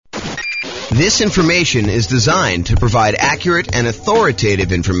This information is designed to provide accurate and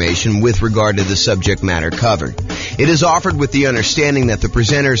authoritative information with regard to the subject matter covered. It is offered with the understanding that the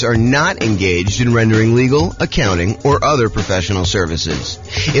presenters are not engaged in rendering legal, accounting, or other professional services.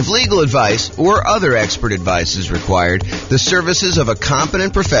 If legal advice or other expert advice is required, the services of a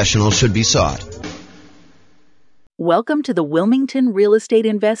competent professional should be sought. Welcome to the Wilmington Real Estate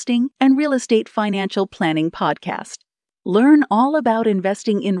Investing and Real Estate Financial Planning Podcast. Learn all about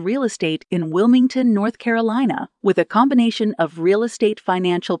investing in real estate in Wilmington, North Carolina, with a combination of real estate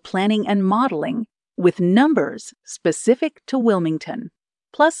financial planning and modeling with numbers specific to Wilmington,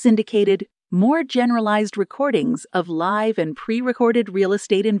 plus syndicated, more generalized recordings of live and pre-recorded real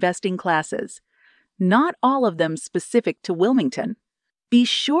estate investing classes, not all of them specific to Wilmington. Be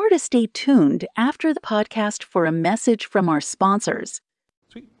sure to stay tuned after the podcast for a message from our sponsors.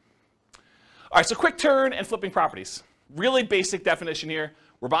 Sweet. All right, so quick turn and flipping properties. Really basic definition here.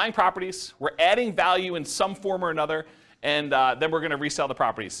 We're buying properties, we're adding value in some form or another, and then we're going to resell the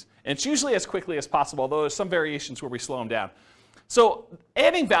properties. And it's usually as quickly as possible, although there's some variations where we slow them down. So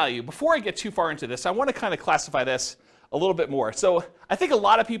adding value, before I get too far into this, I want to kind of classify this a little bit more. So I think a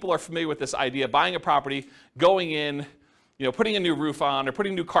lot of people are familiar with this idea of buying a property, going in, putting a new roof on or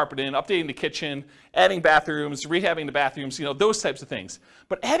putting new carpet in, updating the kitchen, adding bathrooms, rehabbing the bathrooms, those types of things.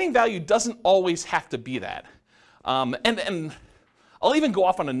 But adding value doesn't always have to be that. And I'll even go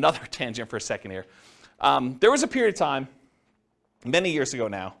off on another tangent for a second here. There was a period of time, many years ago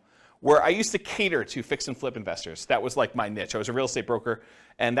now, where I used to cater to fix and flip investors. That was like my niche. I was a real estate broker,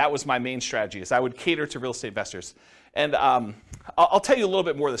 and that was my main strategy, is I would cater to real estate investors. And I'll tell you a little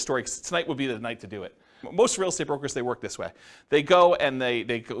bit more of the story, because tonight would be the night to do it. Most real estate brokers, they work this way. They go and they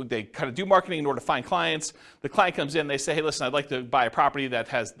kind of do marketing in order to find clients. The client comes in, they say, hey, listen, I'd like to buy a property that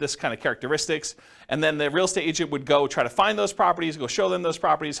has this kind of characteristics. And then the real estate agent would go try to find those properties, go show them those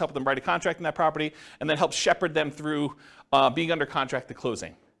properties, help them write a contract in that property, and then help shepherd them through being under contract to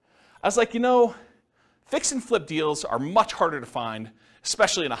closing. I was like, fix and flip deals are much harder to find,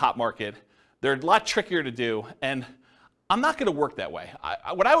 especially in a hot market. They're a lot trickier to do, and I'm not going to work that way.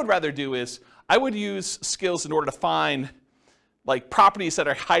 What I would rather do is I would use skills in order to find properties that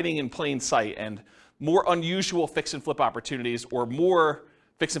are hiding in plain sight and more unusual fix and flip opportunities, or more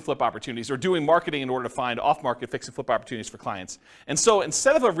fix and flip opportunities, or doing marketing in order to find off-market fix and flip opportunities for clients. And so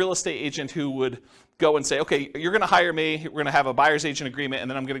instead of a real estate agent who would go and say, okay, you're going to hire me, we're going to have a buyer's agent agreement, and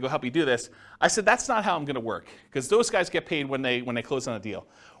then I'm going to go help you do this, I said, that's not how I'm going to work, because those guys get paid when they close on a deal.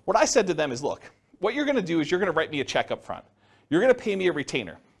 What I said to them is, look, what you're going to do is you're going to write me a check up front. You're going to pay me a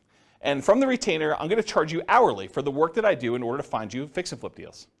retainer. And from the retainer, I'm going to charge you hourly for the work that I do in order to find you fix and flip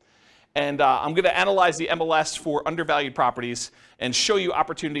deals. And I'm going to analyze the MLS for undervalued properties and show you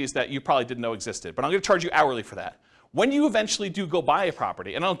opportunities that you probably didn't know existed. But I'm going to charge you hourly for that. When you eventually do go buy a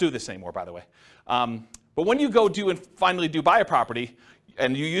property, and I don't do this anymore, by the way, but when you go finally buy a property,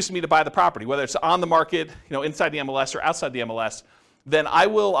 and you use me to buy the property, whether it's on the market, inside the MLS or outside the MLS, then I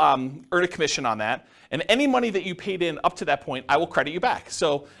will earn a commission on that. And any money that you paid in up to that point, I will credit you back.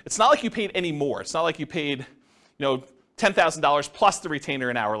 So it's not like you paid any more. It's not like you paid, $10,000 plus the retainer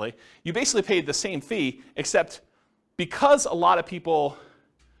and hourly. You basically paid the same fee, except because a lot of people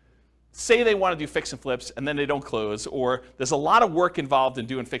say they want to do fix and flips and then they don't close, or there's a lot of work involved in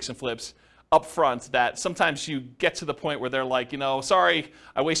doing fix and flips up front, that sometimes you get to the point where they're like, sorry,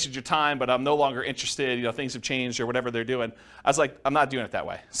 I wasted your time, but I'm no longer interested, things have changed or whatever they're doing. I was like, I'm not doing it that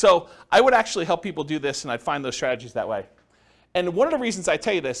way. So I would actually help people do this, and I'd find those strategies that way. And one of the reasons I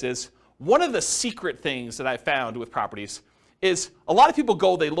tell you this is, one of the secret things that I found with properties is a lot of people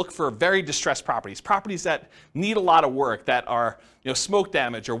they look for very distressed properties that need a lot of work, that are smoke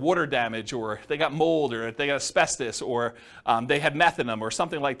damage or water damage, or they got mold, or they got asbestos, or they had meth in them or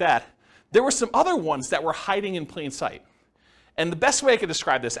something like that. There were some other ones that were hiding in plain sight. And the best way I could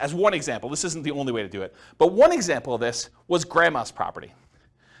describe this, as one example, this isn't the only way to do it, but one example of this was grandma's property.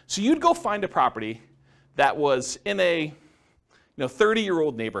 So you'd go find a property that was in a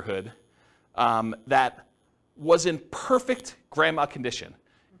 30-year-old neighborhood that was in perfect grandma condition.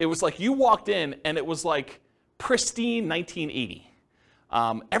 It was like you walked in and it was like pristine 1980.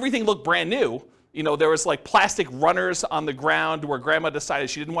 Everything looked brand new. There was plastic runners on the ground where grandma decided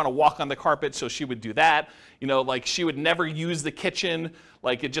she didn't want to walk on the carpet, so she would do that. She would never use the kitchen.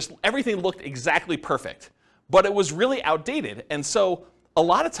 Everything looked exactly perfect. But it was really outdated. And so a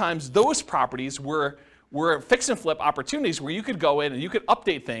lot of times those properties were fix and flip opportunities where you could go in and you could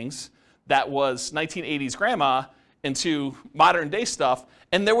update things that was 1980s grandma into modern day stuff,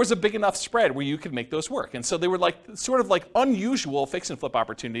 and there was a big enough spread where you could make those work. And so they were sort of unusual fix and flip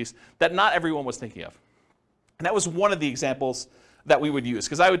opportunities that not everyone was thinking of. And that was one of the examples that we would use,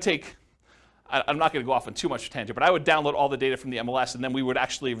 because I would take I'm not going to go off on too much tangent, but I would download all the data from the MLS, and then we would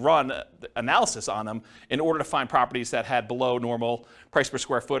actually run the analysis on them in order to find properties that had below normal price per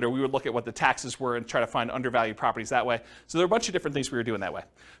square foot, or we would look at what the taxes were and try to find undervalued properties that way. So there are a bunch of different things we were doing that way.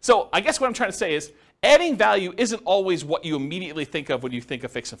 So I guess what I'm trying to say is adding value isn't always what you immediately think of when you think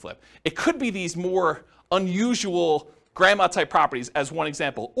of fix and flip. It could be these more unusual grandma type properties as one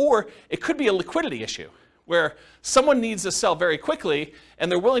example, or it could be a liquidity issue where someone needs to sell very quickly and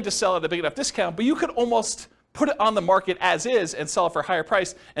they're willing to sell at a big enough discount, but you could almost put it on the market as is and sell it for a higher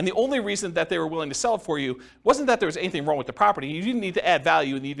price. And the only reason that they were willing to sell it for you wasn't that there was anything wrong with the property. You didn't need to add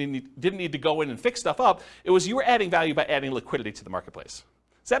value and you didn't need to go in and fix stuff up. It was you were adding value by adding liquidity to the marketplace.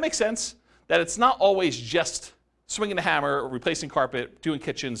 Does that make sense? That it's not always just swinging a hammer, or replacing carpet, doing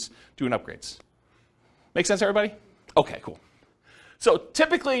kitchens, doing upgrades. Make sense, everybody? Okay, cool. So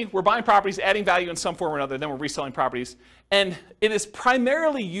typically, we're buying properties, adding value in some form or another, then we're reselling properties, and it is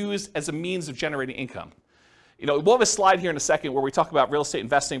primarily used as a means of generating income. We'll have a slide here in a second where we talk about real estate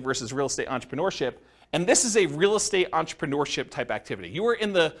investing versus real estate entrepreneurship, and this is a real estate entrepreneurship type activity. You're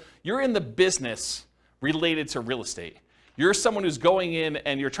in the business related to real estate. You're someone who's going in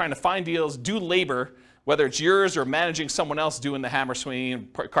and you're trying to find deals, do labor, whether it's yours or managing someone else doing the hammer swinging,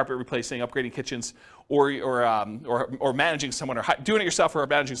 carpet replacing, upgrading kitchens, or managing someone, or doing it yourself, or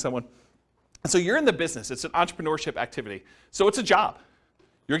managing someone. And so you're in the business. It's an entrepreneurship activity. So it's a job.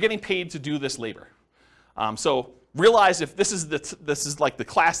 You're getting paid to do this labor. So realize if this is like the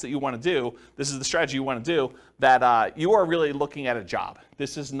class that you want to do, this is the strategy you want to do, that you are really looking at a job.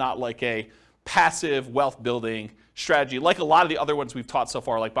 This is not like a passive wealth building strategy like a lot of the other ones we've taught so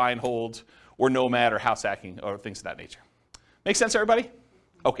far, like buy and hold, or nomad, or house hacking, or things of that nature. Make sense, everybody?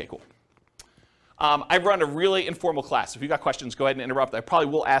 Okay, cool. I run a really informal class. If you got questions, go ahead and interrupt. I probably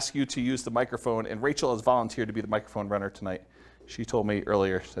will ask you to use the microphone, and Rachel has volunteered to be the microphone runner tonight. She told me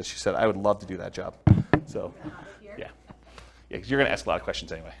earlier that she said, I would love to do that job. So, yeah, because you're going to ask a lot of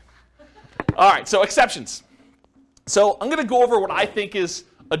questions anyway. All right, so exceptions. So I'm going to go over what I think is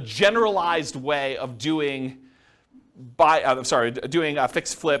a generalized way of doing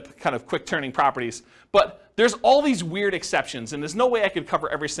fix flip, kind of quick turning properties. But there's all these weird exceptions, and there's no way I could cover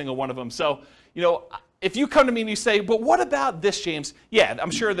every single one of them. So, if you come to me and you say, but what about this, James? Yeah,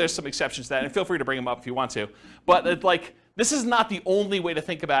 I'm sure there's some exceptions to that, and feel free to bring them up if you want to. But this is not the only way to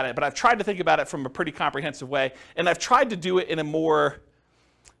think about it, but I've tried to think about it from a pretty comprehensive way, and I've tried to do it in a more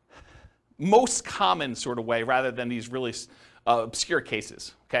most common sort of way rather than these really obscure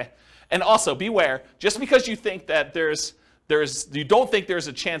cases, okay? And also, beware, just because you think that you don't think there's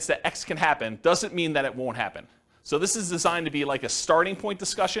a chance that X can happen, doesn't mean that it won't happen. So this is designed to be like a starting point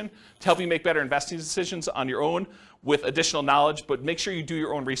discussion to help you make better investing decisions on your own with additional knowledge, but make sure you do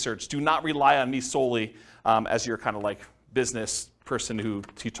your own research. Do not rely on me solely as your kind of like business person who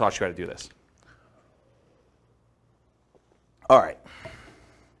taught you how to do this. All right.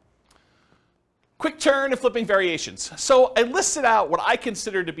 Quick turn and flipping variations. So I listed out what I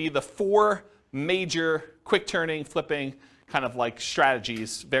consider to be the 4 major quick turning, flipping kind of like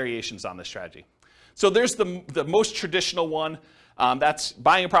strategies, variations on this strategy. So there's the most traditional one. That's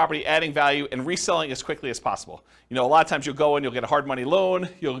buying a property, adding value, and reselling as quickly as possible. A lot of times you'll go in, you'll get a hard money loan,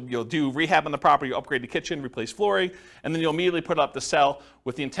 you'll do rehab on the property, you'll upgrade the kitchen, replace flooring, and then you'll immediately put it up to sell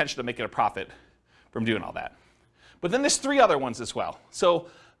with the intention of making a profit from doing all that. But then there's 3 other ones as well. So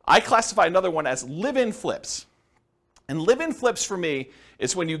I classify another one as live-in flips. And live-in flips for me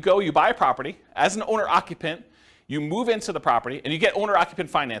is when you buy a property as an owner-occupant, you move into the property, and you get owner-occupant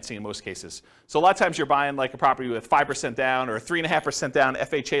financing in most cases. So a lot of times you're buying like a property with 5% down, or 3.5% down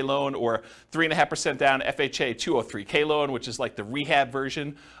FHA loan, or 3.5% down FHA 203K loan, which is like the rehab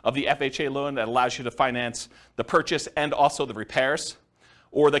version of the FHA loan that allows you to finance the purchase and also the repairs.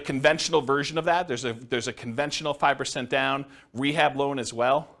 Or the conventional version of that, there's a conventional 5% down rehab loan as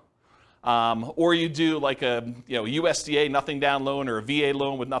well. Or you do like a USDA nothing down loan or a VA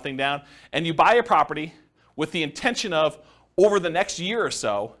loan with nothing down, and you buy a property with the intention of, over the next year or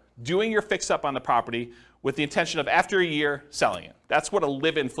so, doing your fix-up on the property with the intention of, after a year, selling it. That's what a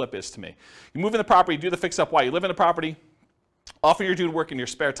live-in flip is to me. You move in the property, do the fix-up while you live in the property, often you're doing work in your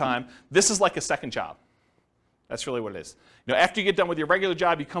spare time. This is like a second job. That's really what it is. After you get done with your regular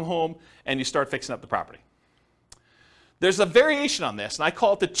job, you come home and you start fixing up the property. There's a variation on this, and I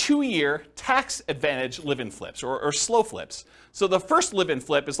call it the 2-year tax advantage live-in flips, or slow flips. So the first live-in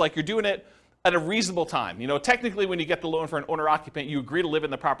flip is like you're doing it at a reasonable time. Technically when you get the loan for an owner-occupant, you agree to live in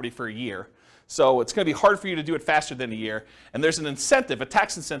the property for a year. So it's going to be hard for you to do it faster than a year. And there's an incentive, a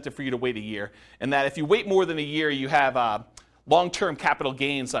tax incentive for you to wait a year. And that if you wait more than a year, you have long-term capital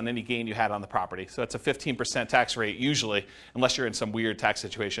gains on any gain you had on the property. So that's a 15% tax rate usually, unless you're in some weird tax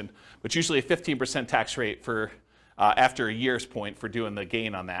situation, but usually a 15% tax rate for after a year's point for doing the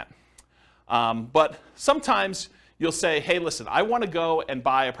gain on that. But sometimes you'll say, hey, listen, I want to go and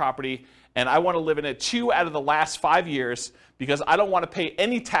buy a property and I want to live in it 2 out of the last 5 years because I don't want to pay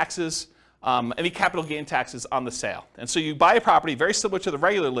any taxes, any capital gain taxes on the sale. And so you buy a property very similar to the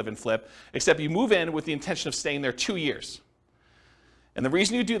regular live and flip, except you move in with the intention of staying there 2 years. And the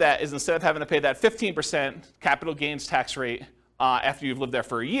reason you do that is instead of having to pay that 15% capital gains tax rate after you've lived there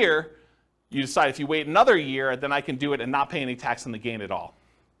for a year, you decide if you wait another year, then I can do it and not pay any tax on the gain at all.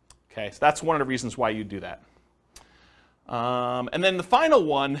 Okay, so that's one of the reasons why you do that. And then the final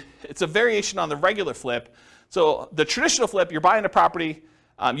one, it's a variation on the regular flip. So the traditional flip, you're buying a property,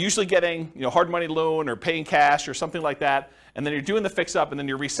 usually getting hard money loan or paying cash or something like that, and then you're doing the fix up and then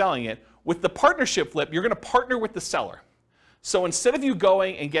you're reselling it. With the partnership flip, you're going to partner with the seller. So instead of you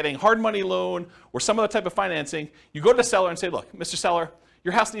going and getting hard money loan or some other type of financing, you go to the seller and say, look, Mr. Seller,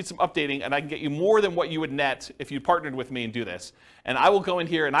 your house needs some updating and I can get you more than what you would net if you partnered with me and do this. And I will go in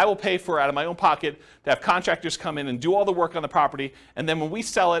here and I will pay for out of my own pocket to have contractors come in and do all the work on the property. And then when we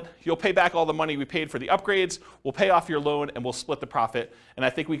sell it, you'll pay back all the money we paid for the upgrades, we'll pay off your loan and we'll split the profit. And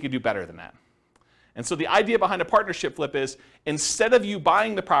I think we could do better than that. And so the idea behind a partnership flip is instead of you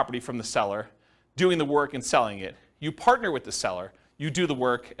buying the property from the seller, doing the work and selling it, you partner with the seller, you do the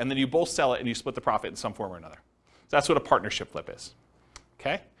work, and then you both sell it and you split the profit in some form or another. So that's what a partnership flip is.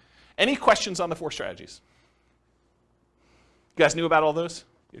 Okay? Any questions on the 4 strategies? You guys knew about all those?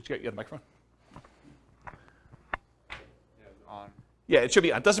 You have the microphone? Yeah, on. Yeah, it should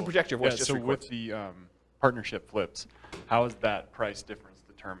be on. It doesn't project your voice, just so records. with the partnership flips, how is that price difference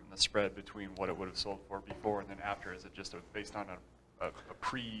determined, the spread between what it would have sold for before and then after? Is it just based on a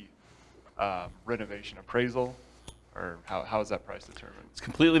pre-renovation appraisal? Or how is that price determined? It's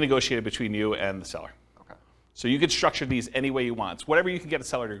completely negotiated between you and the seller. Okay. So you can structure these any way you want. It's whatever you can get a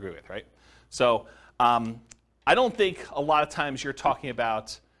seller to agree with, right? So I don't think a lot of times you're talking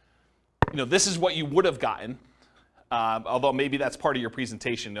about, this is what you would have gotten, although maybe that's part of your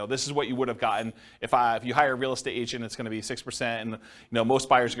presentation. This is what you would have gotten if you hire a real estate agent. It's going to be 6%, and most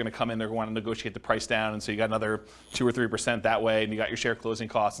buyers are going to come in. They're going to want to negotiate the price down, and so you got another 2 or 3% that way, and you got your share closing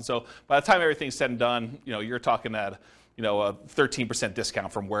costs. And so by the time everything's said and done, you're talking at a 13%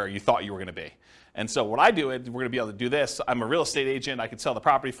 discount from where you thought you were going to be. And so what I do is we're going to be able to do this. I'm a real estate agent. I can sell the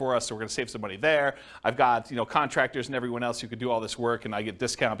property for us, so we're going to save some money there. I've got contractors and everyone else who could do all this work, and I get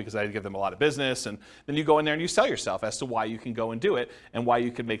discount because I give them a lot of business. And then you go in there and you sell yourself as to why you can go and do it and why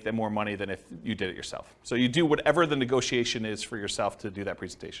you can make them more money than if you did it yourself. So you do whatever the negotiation is for yourself to do that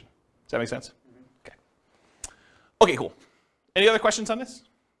presentation. Does that make sense? Okay. Okay, cool. Any other questions on this?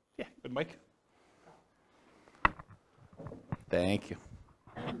 Yeah, good, Mike. Thank you.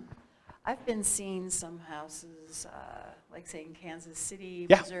 I've been seeing some houses, like say in Kansas City,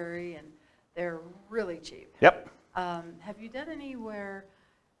 Yeah. Missouri, and they're really cheap. Yep. Have you done any where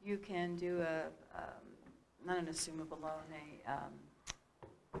you can do not an assumable loan,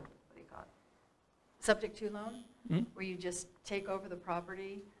 what do you call it? Subject to loan, where you just take over the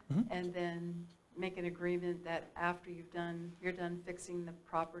property and then make an agreement that after you're done fixing the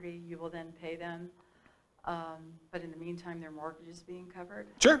property, you will then pay them. But in the meantime, their mortgage is being covered.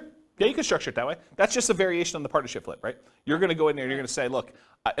 Sure. Yeah, you can structure it that way. That's just a variation on the partnership flip, right? You're going to go in there and you're going to say, look,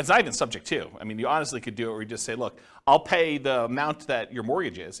 it's not even subject to. I mean, you honestly could do it where you just say, look, I'll pay the amount that your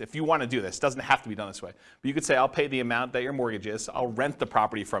mortgage is. If you want to do this, it doesn't have to be done this way. But you could say, I'll pay the amount that your mortgage is. I'll rent the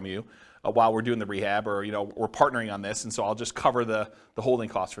property from you while we're doing the rehab, or we're partnering on this, and so I'll just cover the holding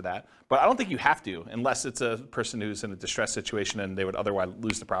costs for that. But I don't think you have to, unless it's a person who's in a distressed situation and they would otherwise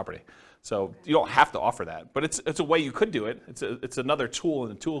lose the property. So you don't have to offer that, but it's a way you could do it. It's another tool in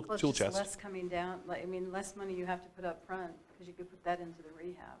the tool Well, it's chest. just less coming down, less money you have to put up front, because you could put that into the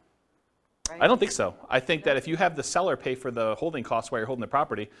rehab, right? I don't think so. I think that if you have the seller pay for the holding costs while you're holding the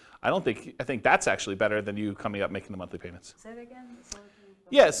property, I think that's actually better than you coming up making the monthly payments. Say that again?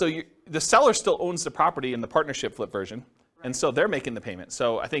 Yeah, so the seller still owns the property in the partnership flip version, and so they're making the payment.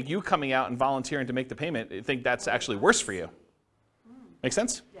 So I think you coming out and volunteering to make the payment, I think that's actually worse for you. Make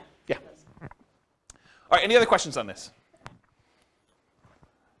sense? Yeah. Yeah. All right, any other questions on this? Do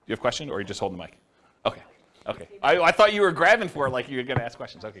you have a question, or are you just holding the mic? Okay. Okay. I thought you were grabbing for it like you were going to ask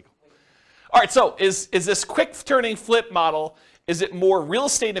questions. Okay, cool. All right, so is this quick turning flip model, is it more real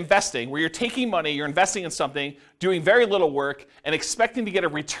estate investing where you're taking money, you're investing in something, doing very little work, and expecting to get a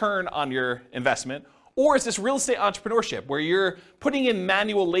return on your investment? Or is this real estate entrepreneurship where you're putting in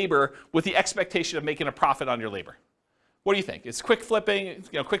manual labor with the expectation of making a profit on your labor? What do you think? Is quick flipping,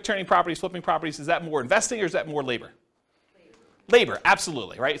 quick turning properties, flipping properties, is that more investing or is that more labor? Labor,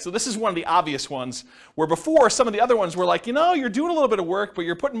 absolutely, right? So this is one of the obvious ones where before some of the other ones were like, you're doing a little bit of work, but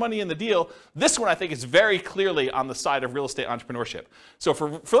you're putting money in the deal. This one I think is very clearly on the side of real estate entrepreneurship. So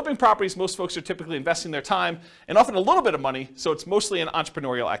for flipping properties, most folks are typically investing their time and often a little bit of money, so it's mostly an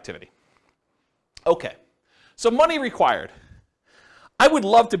entrepreneurial activity. Okay, so money required. I would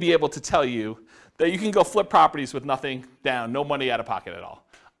love to be able to tell you that you can go flip properties with nothing down, no money out of pocket at all.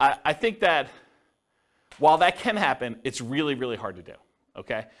 I think that while that can happen, it's really, really hard to do,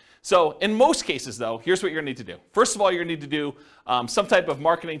 okay? So in most cases, though, here's what you're going to need to do. First of all, you're going to need to do some type of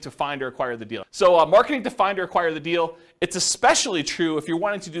marketing to find or acquire the deal. So marketing to find or acquire the deal, it's especially true if you're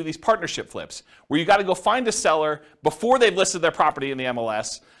wanting to do these partnership flips, where you got to go find a seller before they've listed their property in the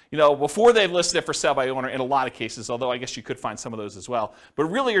MLS, before they've listed it for sale by owner in a lot of cases, although I guess you could find some of those as well. But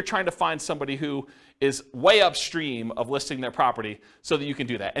really you're trying to find somebody who is way upstream of listing their property so that you can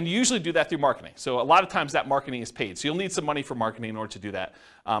do that. And you usually do that through marketing. So a lot of times that marketing is paid. So you'll need some money for marketing in order to do that,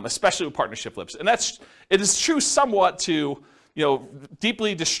 especially with partnership flips. And it is true somewhat to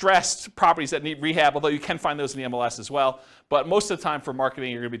deeply distressed properties that need rehab, although you can find those in the MLS as well. But most of the time for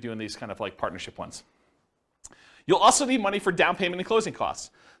marketing, you're going to be doing these kind of like partnership ones. You'll also need money for down payment and closing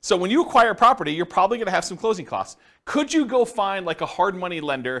costs. So when you acquire property, you're probably going to have some closing costs. Could you go find like a hard money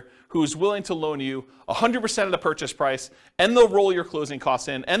lender who's willing to loan you 100% of the purchase price, and they'll roll your closing costs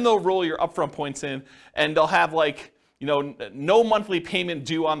in, and they'll roll your upfront points in, and they'll have no monthly payment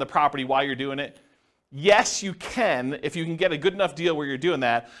due on the property while you're doing it? Yes, you can if you can get a good enough deal where you're doing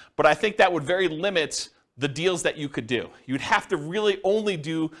that, but I think that would very limit the deals that you could do. You'd have to really only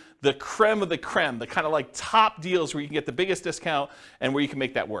do the creme of the creme, the kind of like top deals where you can get the biggest discount and where you can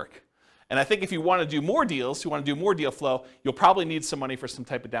make that work. And I think if you want to do more deals, you want to do more deal flow, you'll probably need some money for some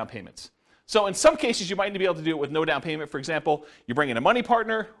type of down payments. So in some cases, you might be able to do it with no down payment. For example, you bring in a money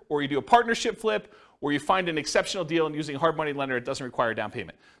partner, or you do a partnership flip, or you find an exceptional deal and using a hard money lender, it doesn't require down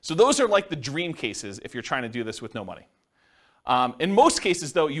payment. So those are like the dream cases if you're trying to do this with no money. In most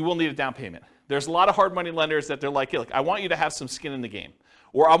cases, though, you will need a down payment. There's a lot of hard money lenders that they're like, hey, look, I want you to have some skin in the game.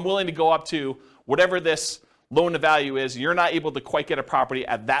 Or I'm willing to go up to whatever this loan to value is. You're not able to quite get a property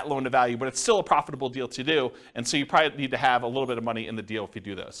at that loan to value, but it's still a profitable deal to do. And so you probably need to have a little bit of money in the deal if you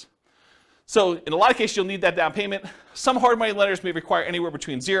do those. So in a lot of cases, you'll need that down payment. Some hard money lenders may require anywhere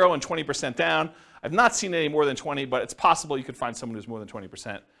between 0 and 20% down. I've not seen any more than 20, but it's possible you could find someone who's more than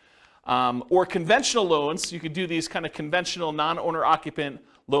 20%. Or conventional loans, you could do these kind of conventional non-owner occupant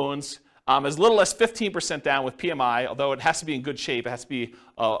loans as little as 15% down with PMI, although it has to be in good shape. It has to be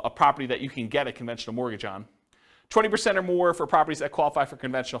a property that you can get a conventional mortgage on. 20% or more for properties that qualify for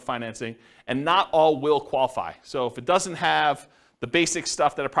conventional financing, and not all will qualify. So if it doesn't have the basic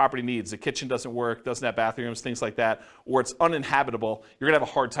stuff that a property needs, the kitchen doesn't work, doesn't have bathrooms, things like that, or it's uninhabitable, you're going to have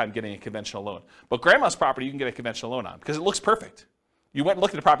a hard time getting a conventional loan. But grandma's property, you can get a conventional loan on because it looks perfect. You went and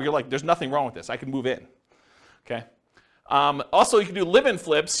looked at the property, you're like, there's nothing wrong with this. I can move in. Okay. Also, you can do live-in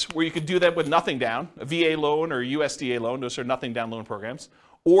flips where you could do that with nothing down, a VA loan or a USDA loan. Those are nothing down loan programs.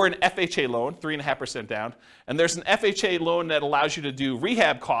 Or an FHA loan, 3.5% down. And there's an FHA loan that allows you to do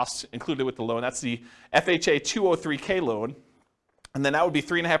rehab costs included with the loan. That's the FHA 203K loan. And then that would be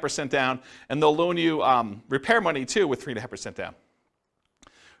 3.5% down. And they'll loan you repair money too with 3.5% down.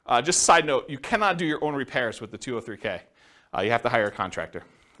 Just a side note, you cannot do your own repairs with the 203K. You have to hire a contractor.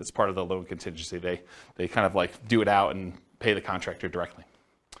 That's part of the loan contingency. They kind of like do it out and pay the contractor directly.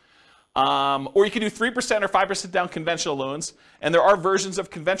 Or you can do 3% or 5% down conventional loans. And there are versions of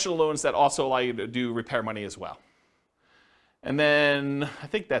conventional loans that also allow you to do repair money as well. And then I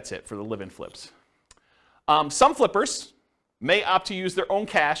think that's it for the live-in flips. Some flippers may opt to use their own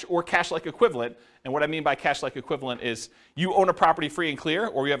cash or cash-like equivalent. And what I mean by cash-like equivalent is you own a property free and clear,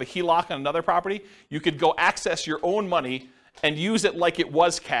 or you have a HELOC on another property. You could go access your own money and use it like it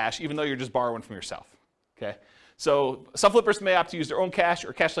was cash, even though you're just borrowing from yourself. Okay? So some flippers may opt to use their own cash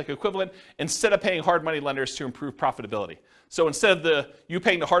or cash-like equivalent instead of paying hard money lenders to improve profitability. So instead of you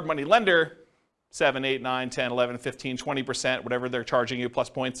paying the hard money lender 7, 8, 9, 10, 11, 15, 20%, whatever they're charging you plus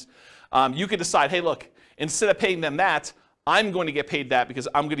points, you could decide, hey, look, instead of paying them that, I'm going to get paid that because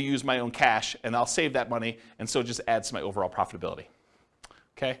I'm going to use my own cash and I'll save that money, and so it just adds to my overall profitability.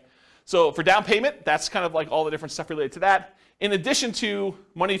 Okay? So for down payment, that's kind of like all the different stuff related to that. In addition to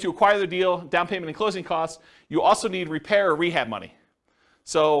money to acquire the deal, down payment and closing costs, you also need repair or rehab money.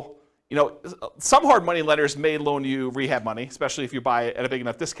 So, some hard money lenders may loan you rehab money, especially if you buy it at a big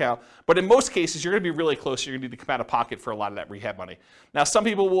enough discount. But in most cases, you're going to be really close. You're going to need to come out of pocket for a lot of that rehab money. Now, some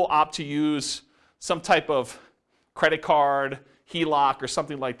people will opt to use some type of credit card, HELOC or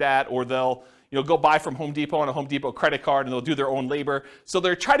something like that, or they'll go buy from Home Depot on a Home Depot credit card and they'll do their own labor. So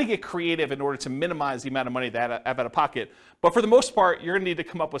they're trying to get creative in order to minimize the amount of money they have out of pocket. But for the most part, you're going to need to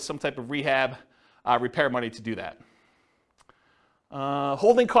come up with some type of rehab repair money to do that.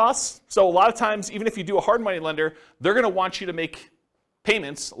 Holding costs. So a lot of times, even if you do a hard money lender, they're going to want you to make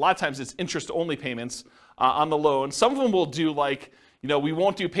payments. A lot of times it's interest-only payments on the loan. Some of them will do like, we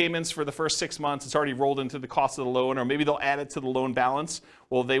won't do payments for the first 6 months. It's already rolled into the cost of the loan, or maybe they'll add it to the loan balance.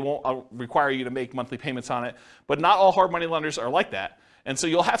 Well, they won't require you to make monthly payments on it. But not all hard money lenders are like that. And so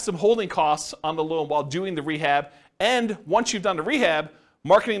you'll have some holding costs on the loan while doing the rehab. And once you've done the rehab,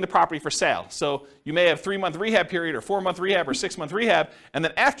 marketing the property for sale. So you may have 3-month rehab period or 4-month rehab or 6-month rehab. And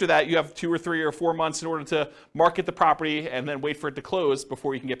then after that, you have 2 or 3 or 4 months in order to market the property and then wait for it to close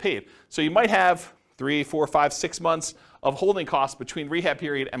before you can get paid. So you might have 3, 4, 5, 6 months of holding costs between rehab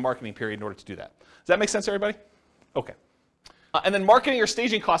period and marketing period in order to do that. Does that make sense, everybody? Okay. And then marketing or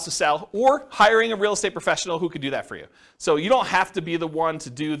staging costs to sell, or hiring a real estate professional who could do that for you. So you don't have to be the one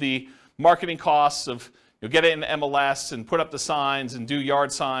to do the marketing costs of get it in MLS and put up the signs and do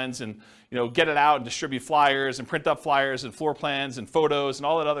yard signs and get it out and distribute flyers and print up flyers and floor plans and photos and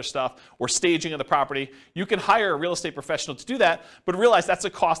all that other stuff, or staging of the property. You can hire a real estate professional to do that, but realize that's a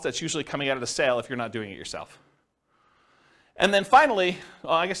cost that's usually coming out of the sale if you're not doing it yourself. And then finally,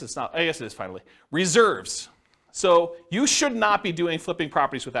 I guess it is finally, reserves. So you should not be doing flipping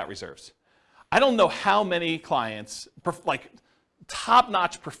properties without reserves. I don't know how many clients, like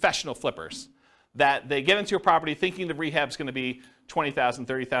top-notch professional flippers, that they get into a property thinking the rehab is going to be $20,000,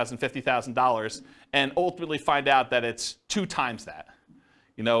 $30,000, $50,000, and ultimately find out that it's 2 times that.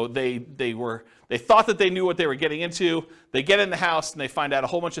 They thought that they knew what they were getting into. They get in the house and they find out a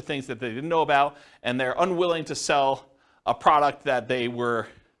whole bunch of things that they didn't know about, and they're unwilling to sell a product that they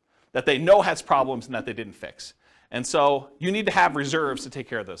know has problems and that they didn't fix. And so you need to have reserves to take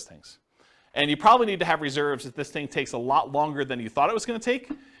care of those things. And you probably need to have reserves if this thing takes a lot longer than you thought it was going to take.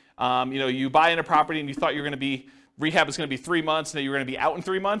 You buy in a property and you thought rehab is going to be 3 months, and that you're going to be out in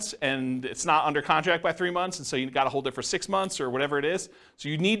 3 months, and it's not under contract by 3 months, and so you got to hold it for 6 months or whatever it is. So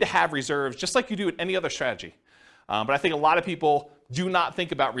you need to have reserves, just like you do with any other strategy. But I think a lot of people do not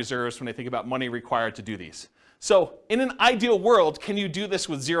think about reserves when they think about money required to do these. So in an ideal world, can you do this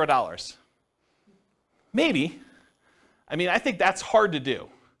with $0? Maybe. I think that's hard to do.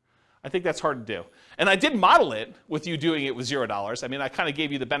 And I did model it with you doing it with $0. I kind of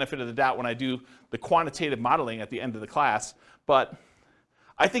gave you the benefit of the doubt when I do the quantitative modeling at the end of the class, but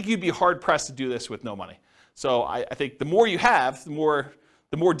I think you'd be hard-pressed to do this with no money. So I think the more you have, the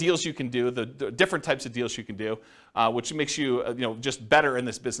more deals you can do, the different types of deals you can do, which makes you just better in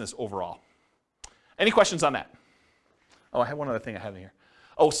this business overall. Any questions on that? Oh, I have one other thing I have in here.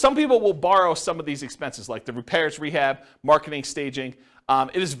 Oh, some people will borrow some of these expenses, like the repairs, rehab, marketing, staging.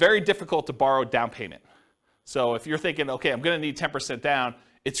 It is very difficult to borrow down payment. So if you're thinking, okay, I'm going to need 10% down,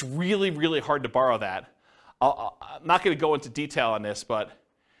 it's really, really hard to borrow that. I'm not going to go into detail on this, but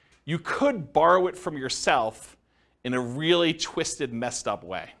you could borrow it from yourself in a really twisted, messed up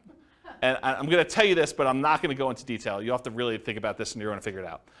way. And I'm going to tell you this, but I'm not going to go into detail. You'll have to really think about this and you're going to figure it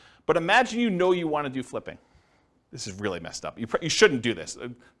out. But imagine you want to do flipping. This is really messed up. You shouldn't do this.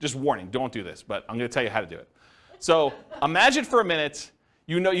 Just warning, don't do this, but I'm going to tell you how to do it. So imagine for a minute,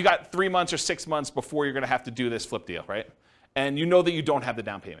 you got 3 months or 6 months before you're going to have to do this flip deal, right? And you know that you don't have the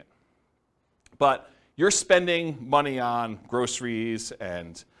down payment. But you're spending money on groceries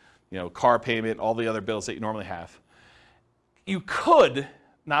and car payment, all the other bills that you normally have. You could,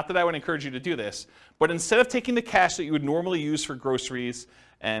 not that I would encourage you to do this, but instead of taking the cash that you would normally use for groceries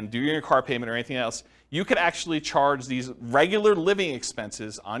and doing your car payment or anything else, you could actually charge these regular living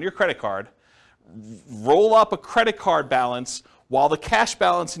expenses on your credit card, roll up a credit card balance while the cash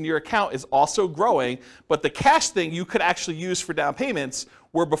balance in your account is also growing, but the cash thing you could actually use for down payments,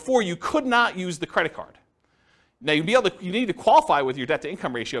 where before you could not use the credit card. Now you need to qualify with your debt to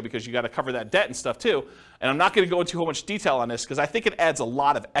income ratio because you got to cover that debt and stuff too. And I'm not going to go into much detail on this because I think it adds a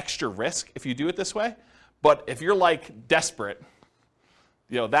lot of extra risk if you do it this way. But if you're like desperate,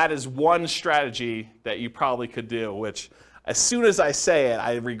 that is one strategy that you probably could do, which as soon as I say it,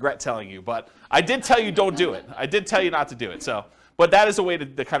 I regret telling you. But I did tell you don't do it. I did tell you not to do it. But that is a way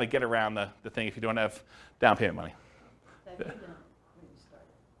to kind of get around the thing if you don't have down payment money. Have you done it when you started?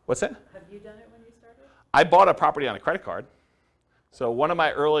 What's that? Have you done it when you started? I bought a property on a credit card. So one of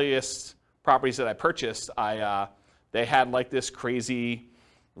my earliest properties that I purchased, they had like this crazy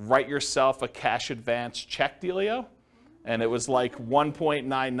write yourself a cash advance check dealio. And it was like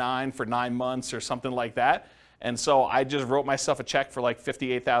 1.99 for 9 months or something like that. And so I just wrote myself a check for like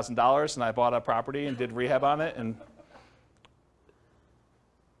 $58,000 and I bought a property and did rehab on it. And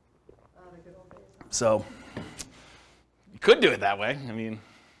So you could do it that way. I mean,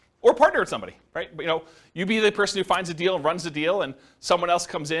 or partner with somebody, right? But, you be the person who finds a deal and runs the deal, and someone else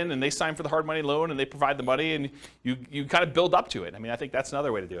comes in and they sign for the hard money loan and they provide the money, and you kind of build up to it. I mean, I think that's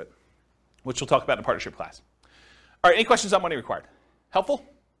another way to do it, which we'll talk about in a partnership class. All right, any questions on money required? Helpful?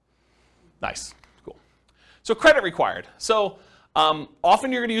 Nice, cool. So credit required. So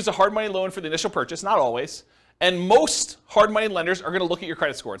often you're going to use a hard money loan for the initial purchase, not always. And most hard money lenders are going to look at your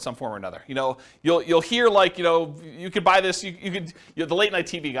credit score in some form or another. You'll hear like, you could buy this. You could. The late night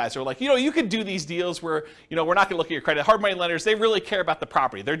TV guys are like, you could do these deals where, we're not going to look at your credit. Hard money lenders, they really care about the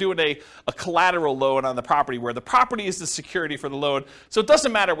property. They're doing a collateral loan on the property where the property is the security for the loan. So it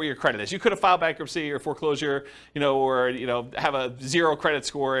doesn't matter where your credit is. You could have filed bankruptcy or foreclosure, or have a 0 credit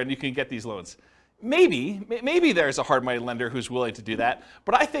score and you can get these loans. Maybe there's a hard money lender who's willing to do that,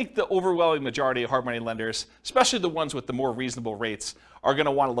 but I think the overwhelming majority of hard money lenders, especially the ones with the more reasonable rates, are going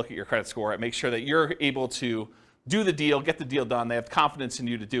to want to look at your credit score and make sure that you're able to do the deal, get the deal done. They have confidence in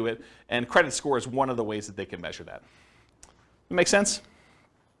you to do it, and credit score is one of the ways that they can measure that. Make sense?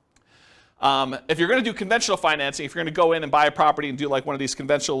 If you're going to do conventional financing, if you're going to go in and buy a property and do like one of these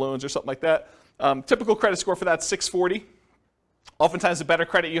conventional loans or something like that, typical credit score for that is 640. Oftentimes, the better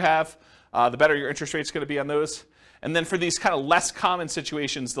credit you have, the better your interest rate's going to be on those. And then for these kind of less common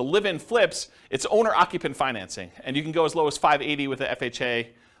situations, the live-in flips, it's owner-occupant financing. And you can go as low as 580 with the FHA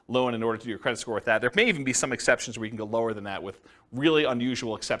loan in order to do your credit score with that. There may even be some exceptions where you can go lower than that with really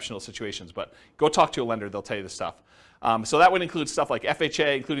unusual, exceptional situations. But go talk to a lender. They'll tell you this stuff. So that would include stuff like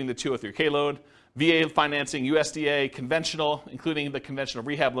FHA, including the 203K loan, VA financing, USDA, conventional, including the conventional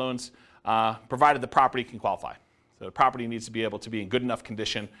rehab loans, provided the property can qualify. So the property needs to be able to be in good enough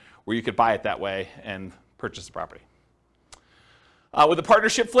condition where you could buy it that way and purchase the property. With a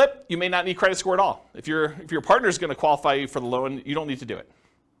partnership flip, you may not need credit score at all. If your partner is going to qualify you for the loan, you don't need to do it.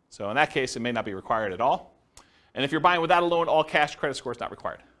 So in that case, it may not be required at all. And if you're buying without a loan, all cash, credit score is not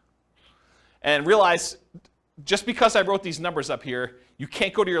required. And realize, just because I wrote these numbers up here, you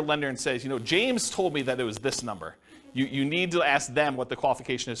can't go to your lender and say, James told me that it was this number. You need to ask them what the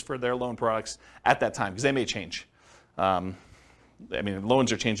qualification is for their loan products at that time, because they may change.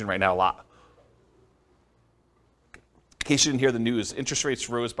 Loans are changing right now a lot. In case you didn't hear the news, interest rates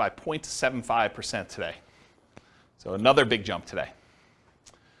rose by 0.75% today. So another big jump today.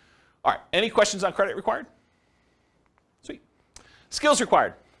 All right, any questions on credit required? Sweet. Skills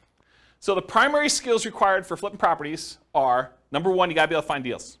required. So the primary skills required for flipping properties are, number one, you got to be able to find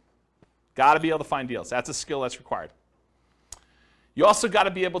deals. Got to be able to find deals. That's a skill that's required. You also got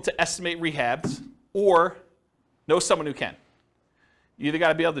to be able to estimate rehabs or know someone who can. You either got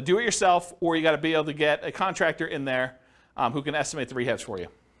to be able to do it yourself or you got to be able to get a contractor in there who can estimate the rehabs for you.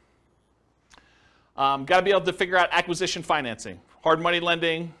 Got to be able to figure out acquisition financing, hard money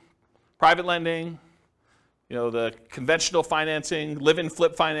lending, private lending, the conventional financing, live-in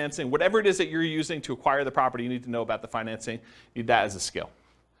flip financing, whatever it is that you're using to acquire the property, you need to know about the financing. You need that as a skill.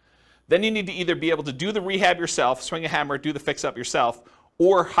 Then you need to either be able to do the rehab yourself, swing a hammer, do the fix-up yourself,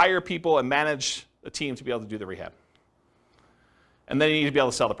 or hire people and manage a team to be able to do the rehab. And then you need to be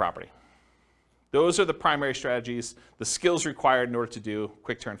able to sell the property. Those are the primary strategies, the skills required in order to do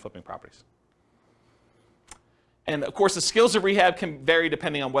quick-turn flipping properties. And of course, the skills of rehab can vary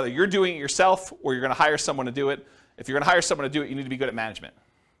depending on whether you're doing it yourself or you're going to hire someone to do it. If you're going to hire someone to do it, you need to be good at management.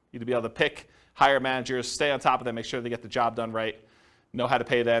 You need to be able to hire managers, stay on top of them, make sure they get the job done right, know how to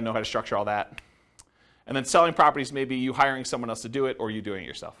pay them, know how to structure all that. And then selling properties may be you hiring someone else to do it or you doing it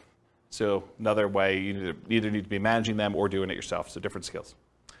yourself. So another way, you either need to be managing them or doing it yourself. So different skills.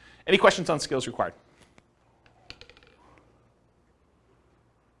 Any questions on skills required?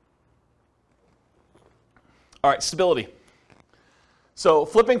 All right, stability. So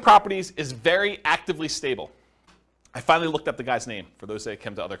flipping properties is very actively stable. I finally looked up the guy's name, for those that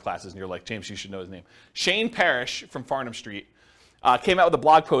come to other classes and you're like, James, you should know his name. Shane Parrish from Farnham Street came out with a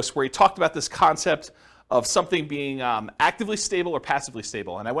blog post where he talked about this concept of something being actively stable or passively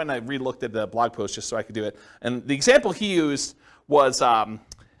stable. And I went and I re-looked at the blog post just so I could do it. And the example he used was a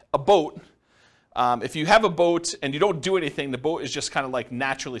boat. If you have a boat and you don't do anything, the boat is just kind of like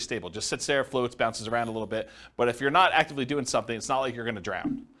naturally stable. Just sits there, floats, bounces around a little bit. But if you're not actively doing something, it's not like you're going to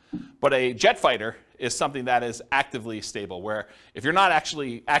drown. But a jet fighter is something that is actively stable, where if you're not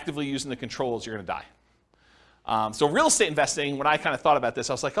actually actively using the controls, you're going to die. So real estate investing, when I kind of thought about this,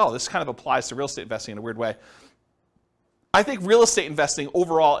 I was like, oh, this kind of applies to real estate investing in a weird way. I think real estate investing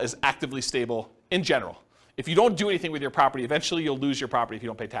overall is actively stable in general. If you don't do anything with your property, eventually you'll lose your property if you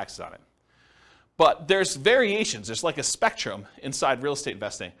don't pay taxes on it. But there's variations. There's like a spectrum inside real estate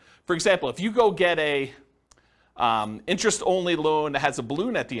investing. For example, if you go get a interest-only loan that has a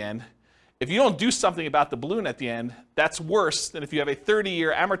balloon at the end, if you don't do something about the balloon at the end, that's worse than if you have a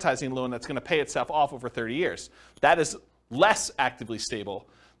 30-year amortizing loan that's going to pay itself off over 30 years. That is less actively stable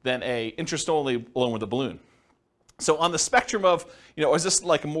than a interest-only loan with a balloon. So on the spectrum of, is this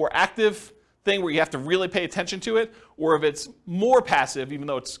like a more active thing where you have to really pay attention to it, or if it's more passive, even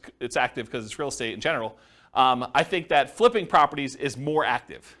though it's active because it's real estate in general, I think that flipping properties is more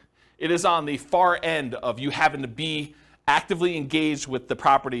active. It is on the far end of you having to be actively engaged with the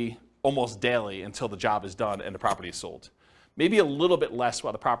property almost daily until the job is done and the property is sold. Maybe a little bit less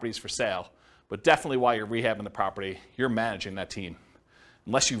while the property is for sale, but definitely while you're rehabbing the property, you're managing that team.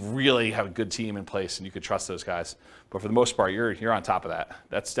 Unless you really have a good team in place and you could trust those guys. But for the most part, you're on top of that.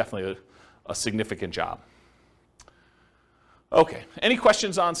 That's definitely a significant job. Okay, any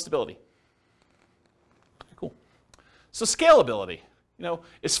questions on stability? Cool. So scalability.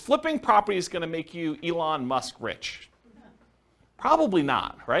 Is flipping properties going to make you Elon Musk rich? Probably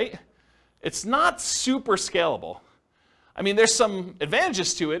not, right? It's not super scalable. I mean, there's some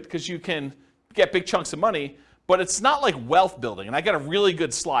advantages to it because you can get big chunks of money, but it's not like wealth building. And I got a really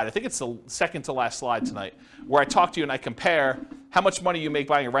good slide. I think it's the second to last slide tonight, where I talk to you and I compare how much money you make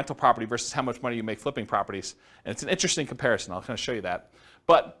buying a rental property versus how much money you make flipping properties. And it's an interesting comparison. I'll kind of show you that.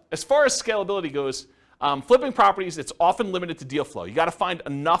 But as far as scalability goes, flipping properties, it's often limited to deal flow. You got to find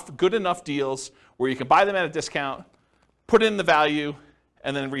good enough deals where you can buy them at a discount, put in the value,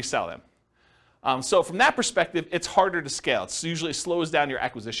 and then resell them. So from that perspective, it's harder to scale. It usually slows down your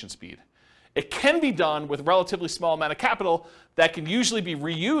acquisition speed. It can be done with relatively small amount of capital that can usually be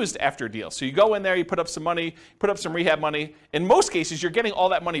reused after a deal. So you go in there, you put up some money, put up some rehab money. In most cases, you're getting all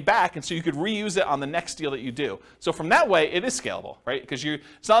that money back, and so you could reuse it on the next deal that you do. So from that way, it is scalable, right? Because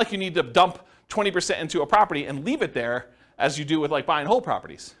it's not like you need to dump 20% into a property and leave it there as you do with like buy and hold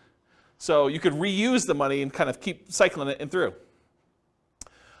properties. So you could reuse the money and kind of keep cycling it in through.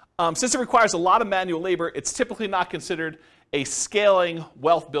 Since it requires a lot of manual labor, it's typically not considered a scaling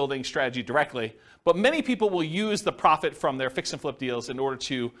wealth building strategy directly, but many people will use the profit from their fix and flip deals in order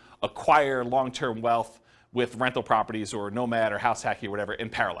to acquire long-term wealth with rental properties or nomad or house hacking or whatever in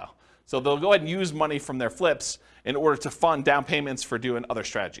parallel. So they'll go ahead and use money from their flips in order to fund down payments for doing other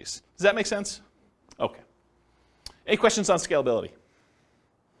strategies. Does that make sense? Okay. Any questions on scalability?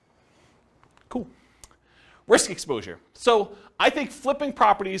 Cool. Risk exposure. So I think flipping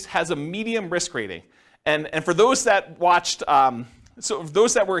properties has a medium risk rating. And for those that watched, so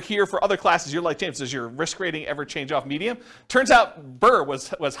those that were here for other classes, you're like, James, does your risk rating ever change off medium? Turns out Burr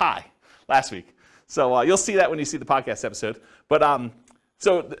was high last week. So you'll see that when you see the podcast episode. But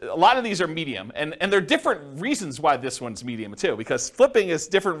so a lot of these are medium. And there are different reasons why this one's medium too, because flipping is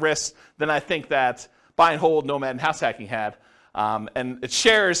different risks than I think that buy and hold, nomad, and house hacking had. And it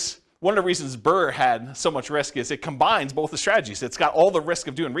shares. One of the reasons Burr had so much risk is it combines both the strategies. It's got all the risk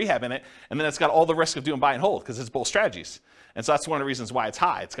of doing rehab in it, and then it's got all the risk of doing buy and hold because it's both strategies. And so that's one of the reasons why it's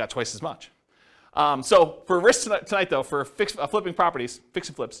high. It's got twice as much. So for risk tonight though, for flipping properties, fix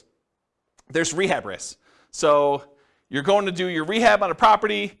and flips, there's rehab risks. So you're going to do your rehab on a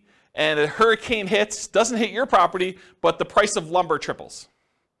property, and a hurricane hits, doesn't hit your property, but the price of lumber triples.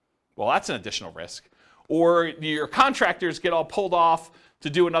 Well, that's an additional risk. Or your contractors get all pulled off to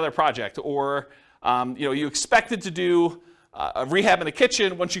do another project, or you expected to do a rehab in a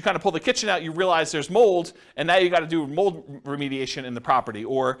kitchen. Once you kind of pull the kitchen out, you realize there's mold, and now you got to do mold remediation in the property.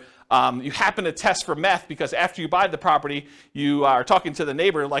 Or you happen to test for meth because after you buy the property, you are talking to the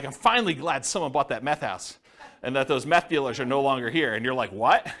neighbor like, I'm finally glad someone bought that meth house, and that those meth dealers are no longer here. And you're like,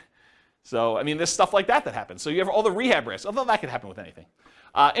 what? So, I mean, there's stuff like that happens. So you have all the rehab risks, although that could happen with anything.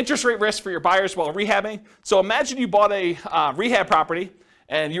 Interest rate risk for your buyers while rehabbing. So imagine you bought a rehab property,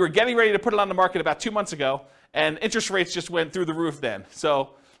 and you were getting ready to put it on the market about 2 months ago, and interest rates just went through the roof then.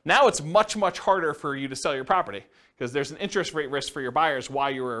 So now it's much, much harder for you to sell your property because there's an interest rate risk for your buyers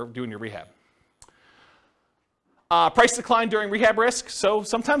while you were doing your rehab. Price decline during rehab risk. So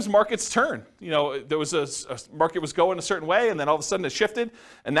sometimes markets turn. There was a market was going a certain way, and then all of a sudden it shifted,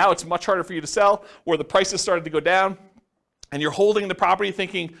 and now it's much harder for you to sell, or the prices started to go down. And you're holding the property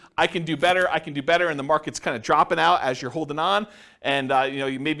thinking, I can do better, and the market's kind of dropping out as you're holding on. And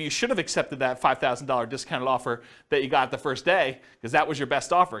maybe you should have accepted that $5,000 discounted offer that you got the first day, because that was your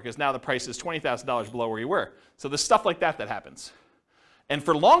best offer, because now the price is $20,000 below where you were. So there's stuff like that happens. And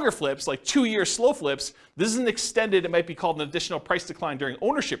for longer flips, like 2-year slow flips, this is an extended, it might be called an additional price decline during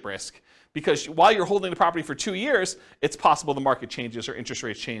ownership risk, because while you're holding the property for 2 years, it's possible the market changes or interest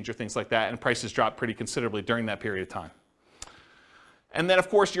rates change or things like that, and prices drop pretty considerably during that period of time. And then, of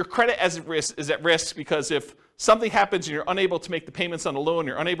course, your credit is at risk because if something happens and you're unable to make the payments on the loan,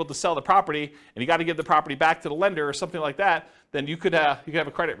 you're unable to sell the property, and you got to give the property back to the lender or something like that, then you could have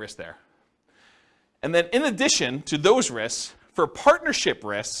a credit risk there. And then in addition to those risks, for partnership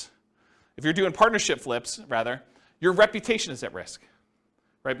risks, if you're doing partnership flips, rather, your reputation is at risk,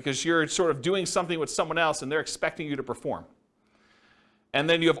 right? Because you're sort of doing something with someone else and they're expecting you to perform. And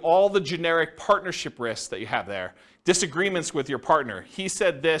then you have all the generic partnership risks that you have there. Disagreements with your partner. He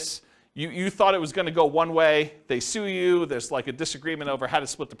said this, you thought it was going to go one way, they sue you, there's like a disagreement over how to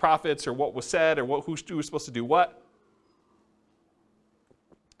split the profits or what was said or who was supposed to do what.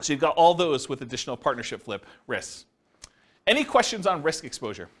 So you've got all those with additional partnership flip risks. Any questions on risk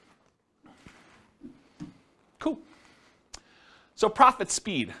exposure? Cool. So profit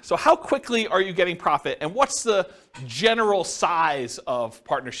speed. So how quickly are you getting profit, and what's the general size of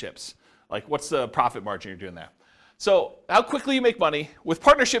partnerships? Like what's the profit margin you're doing there? So how quickly you make money. With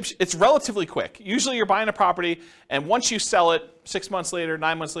partnerships, it's relatively quick. Usually you're buying a property, and once you sell it 6 months later,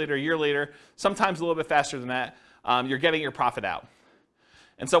 9 months later, a year later, sometimes a little bit faster than that, you're getting your profit out.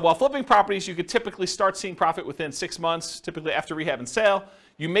 And so while flipping properties, you could typically start seeing profit within 6 months, typically after rehab and sale.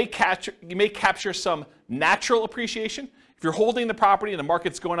 You may capture some natural appreciation. If you're holding the property and the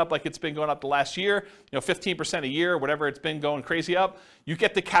market's going up like it's been going up the last year, 15% a year, whatever it's been going crazy up, you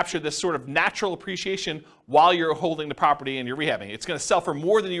get to capture this sort of natural appreciation while you're holding the property and you're rehabbing. It's going to sell for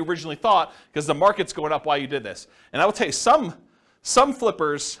more than you originally thought because the market's going up while you did this. And I will tell you, some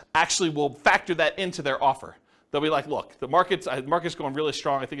flippers actually will factor that into their offer. They'll be like, look, the market's going really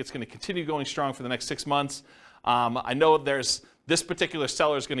strong. I think it's going to continue going strong for the next 6 months. I know this particular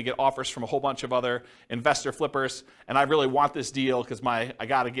seller is going to get offers from a whole bunch of other investor flippers, and I really want this deal because I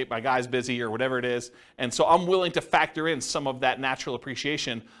got to get my guys busy or whatever it is. And so I'm willing to factor in some of that natural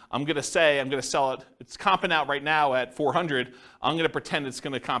appreciation. I'm going to sell it. It's comping out right now at 400. I'm going to pretend it's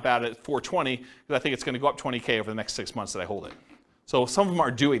going to comp out at 420 because I think it's going to go up 20K over the next 6 months that I hold it. So some of them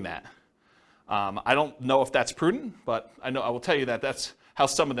are doing that. I don't know if that's prudent, but I will tell you that that's how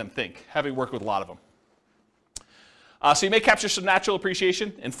some of them think, having worked with a lot of them. So you may capture some natural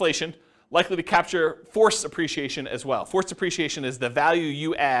appreciation, inflation, likely to capture forced appreciation as well. Forced appreciation is the value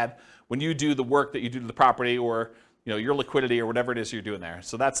you add when you do the work that you do to the property or your liquidity or whatever it is you're doing there.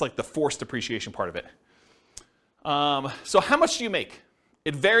 So that's like the forced appreciation part of it. So how much do you make?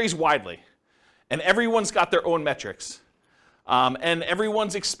 It varies widely, and everyone's got their own metrics. And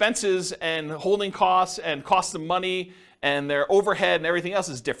everyone's expenses and holding costs and costs of money and their overhead and everything else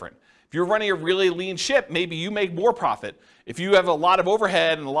is different. If you're running a really lean ship, maybe you make more profit. If you have a lot of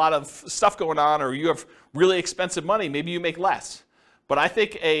overhead and a lot of stuff going on, or you have really expensive money, maybe you make less. But I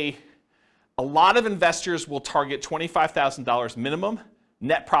think a lot of investors will target $25,000 minimum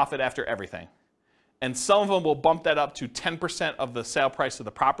net profit after everything. And some of them will bump that up to 10% of the sale price of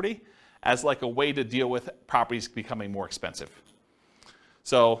the property as like a way to deal with properties becoming more expensive.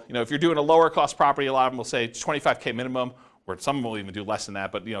 So, if you're doing a lower cost property, a lot of them will say 25K minimum, or some will even do less than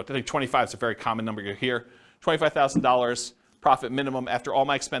that, but I think 25 is a very common number you hear. $25,000 profit minimum after all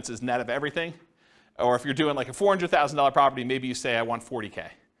my expenses net of everything. Or if you're doing like a $400,000 property, maybe you say I want 40K.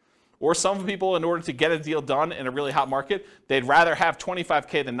 Or some people, in order to get a deal done in a really hot market, they'd rather have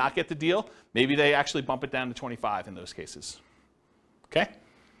 25K than not get the deal. Maybe they actually bump it down to 25 in those cases. Okay?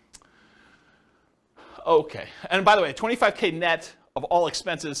 Okay, and by the way, 25K net of all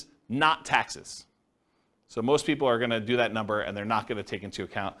expenses, not taxes. So most people are going to do that number, and they're not going to take into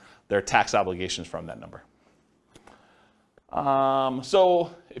account their tax obligations from that number.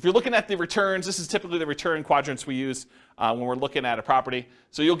 So if you're looking at the returns, this is typically the return quadrants we use when we're looking at a property.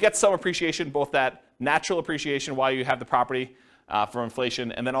 So you'll get some appreciation, both that natural appreciation while you have the property from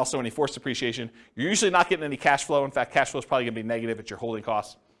inflation, and then also any forced appreciation. You're usually not getting any cash flow. In fact, cash flow is probably going to be negative at your holding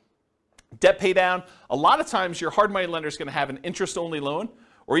costs. Debt pay down, a lot of times your hard money lender is going to have an interest-only loan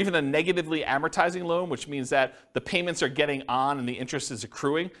or even a negatively amortizing loan, which means that the payments are getting on and the interest is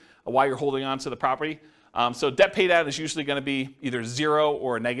accruing while you're holding on to the property. So debt pay down is usually going to be either zero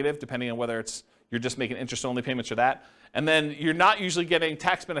or a negative, depending on whether you're just making interest-only payments or that. And then you're not usually getting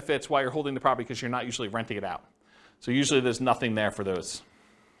tax benefits while you're holding the property because you're not usually renting it out. So usually there's nothing there for those.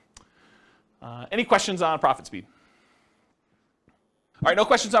 Any questions on profit speed? All right, no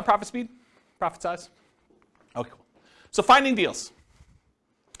questions on profit speed? Profit size? Okay, cool. So finding deals.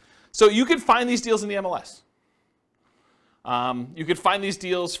 So you can find these deals in the MLS. You can find these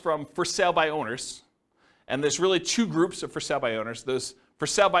deals from for sale by owners. And there's really two groups of for sale by owners. Those for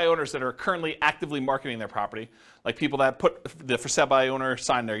sale by owners that are currently actively marketing their property, like people that put the for sale by owner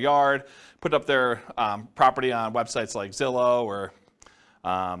sign in their yard, put up their property on websites like Zillow or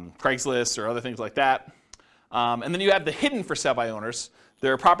Craigslist or other things like that. And then you have the hidden for sale by owners.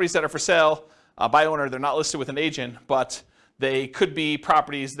 There are properties that are for sale by owner. They're not listed with an agent, but they could be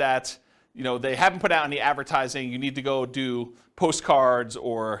properties that they haven't put out any advertising. You need to go do postcards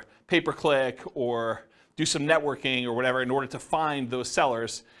or pay-per-click or do some networking or whatever in order to find those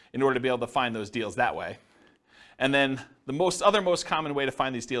sellers, in order to be able to find those deals that way. And then the other most common way to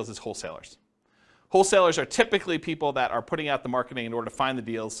find these deals is wholesalers. Wholesalers are typically people that are putting out the marketing in order to find the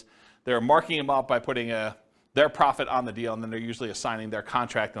deals. They're marking them up by putting their profit on the deal, and then they're usually assigning their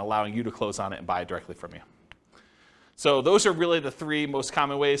contract and allowing you to close on it and buy it directly from you. So those are really the three most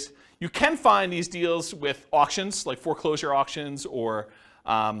common ways. You can find these deals with auctions, like foreclosure auctions or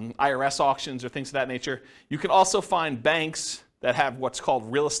IRS auctions or things of that nature. You can also find banks that have what's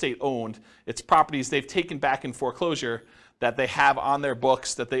called real estate owned. It's properties they've taken back in foreclosure that they have on their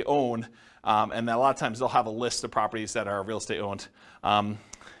books that they own. And a lot of times they'll have a list of properties that are real estate owned.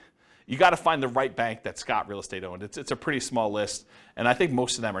 You got to find the right bank that's got real estate owned. It's a pretty small list, and I think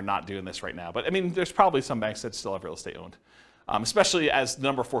most of them are not doing this right now. But I mean, there's probably some banks that still have real estate owned, especially as the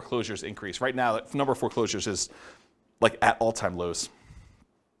number of foreclosures increase. Right now, the number of foreclosures is like at all-time lows.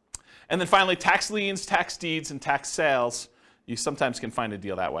 And then finally, tax liens, tax deeds, and tax sales. You sometimes can find a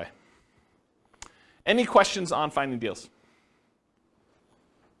deal that way. Any questions on finding deals?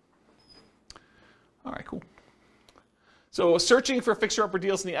 All right, cool. So searching for fixer-upper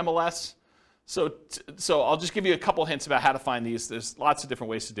deals in the MLS. So I'll just give you a couple hints about how to find these. There's lots of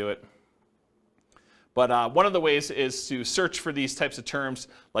different ways to do it. But one of the ways is to search for these types of terms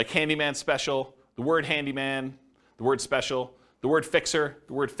like handyman special, the word handyman, the word special, the word fixer,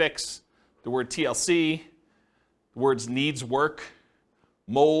 the word fix, the word TLC, the words needs work,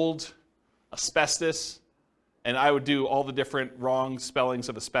 mold, asbestos, and I would do all the different wrong spellings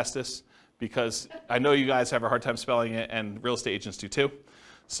of asbestos because I know you guys have a hard time spelling it and real estate agents do too.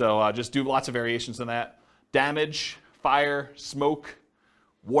 So just do lots of variations on that. Damage, fire, smoke,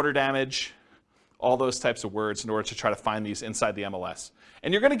 water damage, all those types of words in order to try to find these inside the MLS.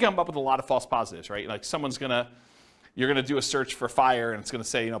 And you're going to come up with a lot of false positives, right? Like you're going to do a search for fire and it's going to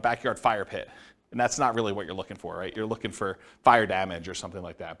say, backyard fire pit. And that's not really what you're looking for, right? You're looking for fire damage or something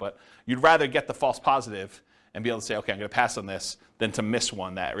like that. But you'd rather get the false positive and be able to say, okay, I'm going to pass on this than to miss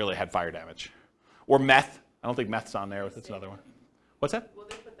one that really had fire damage. Or meth. I don't think meth's on there. That's another one. What's that? Will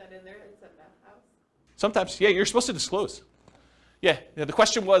they put that in there? It's a meth house? Sometimes. Yeah, you're supposed to disclose. Yeah, the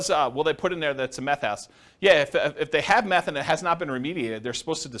question was, will they put in there that it's a meth house? Yeah, if they have meth and it has not been remediated, they're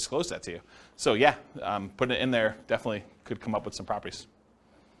supposed to disclose that to you. So yeah, putting it in there definitely could come up with some properties.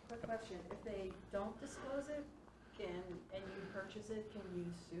 Quick question, if they don't disclose it, and you purchase it, can you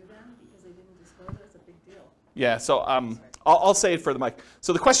sue them because they didn't disclose it? It's a big deal. Yeah, so I'll say it for the mic.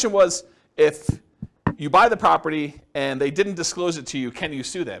 So the question was, if you buy the property and they didn't disclose it to you, can you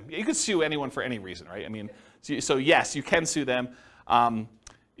sue them? You could sue anyone for any reason, right? I mean, so yes, you can sue them. Now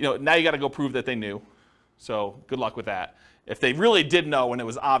you got to go prove that they knew. So good luck with that. If they really did know and it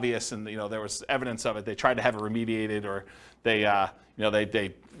was obvious and there was evidence of it, they tried to have it remediated, or they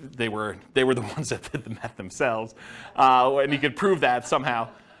were the ones that did the meth themselves, and you could prove that somehow.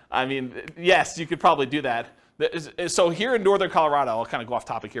 I mean, yes, you could probably do that. So here in Northern Colorado, I'll kind of go off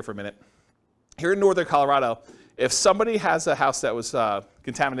topic here for a minute. Here in Northern Colorado, if somebody has a house that was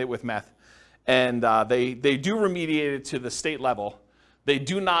contaminated with meth, and they do remediate it to the state level, they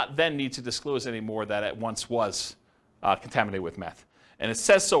do not then need to disclose anymore that it once was contaminated with meth. And it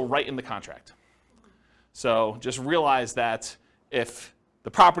says so right in the contract. So just realize that if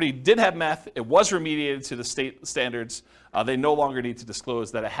the property did have meth, it was remediated to the state standards, they no longer need to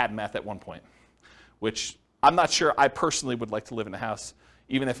disclose that it had meth at one point, which I'm not sure I personally would like to live in a house,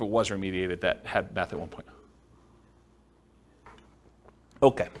 even if it was remediated, that had meth at one point.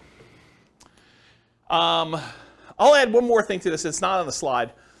 Okay. I'll add one more thing to this. It's not on the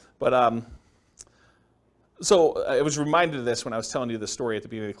slide, but so I was reminded of this when I was telling you the story at the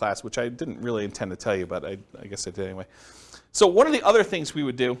beginning of the class, which I didn't really intend to tell you, but I guess I did anyway. So one of the other things we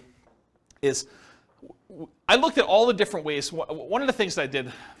would do is I looked at all the different ways. One of the things that I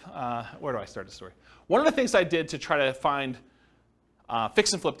did, where do I start the story? One of the things I did to try to find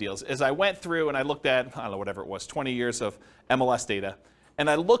fix and flip deals is I went through and I looked at, I don't know, whatever it was, 20 years of MLS data. And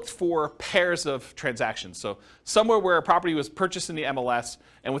I looked for pairs of transactions. So somewhere where a property was purchased in the MLS,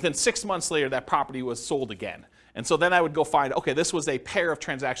 and within 6 months later, that property was sold again. And so then I would go find, okay, this was a pair of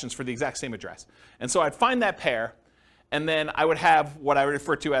transactions for the exact same address. And so I'd find that pair, and then I would have what I would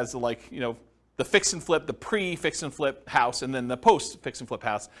refer to as the fix and flip, the pre-fix and flip house, and then the post-fix and flip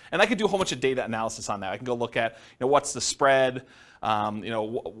house. And I could do a whole bunch of data analysis on that. I can go look at, what's the spread,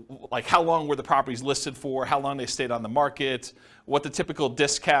 like how long were the properties listed for, how long they stayed on the market, what the typical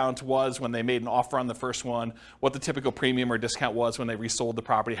discount was when they made an offer on the first one, what the typical premium or discount was when they resold the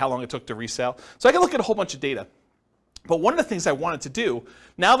property, how long it took to resell. So I can look at a whole bunch of data. But one of the things I wanted to do,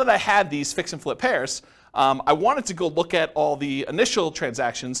 now that I had these fix and flip pairs, I wanted to go look at all the initial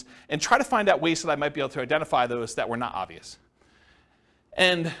transactions and try to find out ways that I might be able to identify those that were not obvious.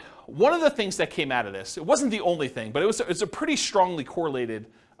 And one of the things that came out of this, it wasn't the only thing, but it was a pretty strongly correlated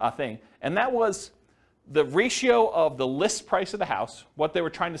thing, and that was the ratio of the list price of the house, what they were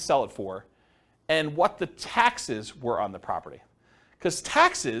trying to sell it for, and what the taxes were on the property. Because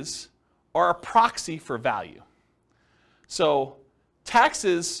taxes are a proxy for value. So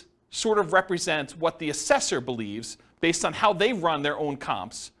taxes sort of represent what the assessor believes, based on how they run their own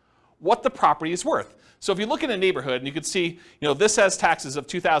comps, what the property is worth. So if you look in a neighborhood and you can see, this has taxes of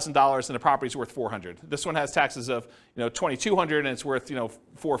 $2,000 and the property's worth $400. This one has taxes of, $2,200 and it's worth,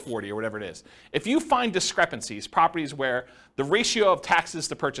 $440 or whatever it is. If you find discrepancies, properties where the ratio of taxes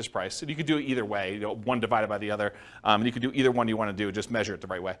to purchase price, and you could do it either way, one divided by the other, and you could do either one you want to do, just measure it the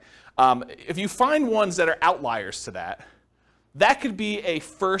right way. If you find ones that are outliers to that, that could be a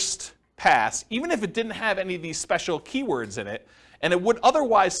first pass, even if it didn't have any of these special keywords in it, and it would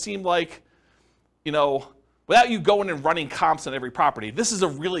otherwise seem like, without you going and running comps on every property, this is a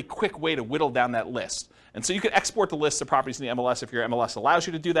really quick way to whittle down that list. And so you could export the list of properties in the MLS if your MLS allows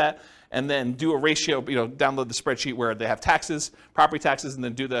you to do that, and then do a ratio, download the spreadsheet where they have taxes, property taxes, and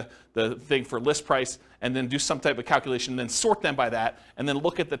then do the thing for list price, and then do some type of calculation, and then sort them by that, and then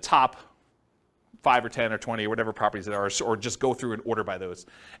look at the top 5 or 10 or 20 or whatever properties there are, or just go through and order by those.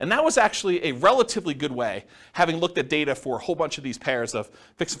 And that was actually a relatively good way, having looked at data for a whole bunch of these pairs of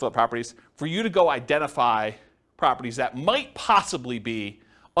fix and flip properties, for you to go identify properties that might possibly be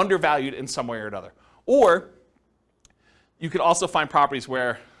undervalued in some way or another. Or you could also find properties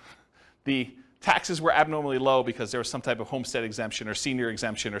where the taxes were abnormally low because there was some type of homestead exemption or senior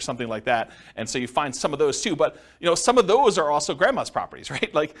exemption or something like that. And so you find some of those too. But some of those are also grandma's properties,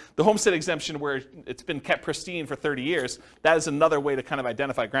 right? Like the homestead exemption where it's been kept pristine for 30 years, that is another way to kind of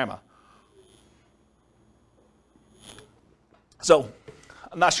identify grandma. So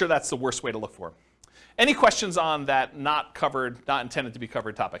I'm not sure that's the worst way to look for. Any questions on that not intended to be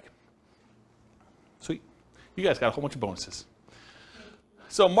covered topic? Sweet. You guys got a whole bunch of bonuses.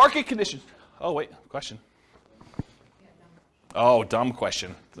 So market conditions. Oh, wait, question. Oh, dumb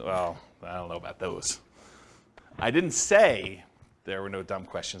question. Well, I don't know about those. I didn't say there were no dumb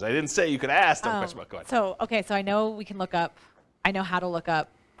questions. I didn't say you could ask dumb questions. Go ahead. So I know I know how to look up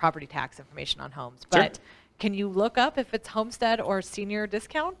property tax information on homes, but Sure. Can you look up if it's homestead or senior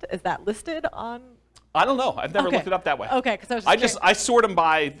discount? Is that listed on? I don't know. I've never looked it up that way. Okay, because I sort them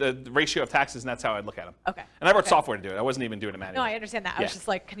by the ratio of taxes, and that's how I'd look at them. Okay. And I wrote software to do it. I wasn't even doing it manually. No, I understand that. I was just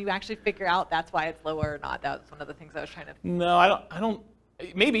like, can you actually figure out that's why it's lower or not? That was one of the things I was trying to. No, I don't.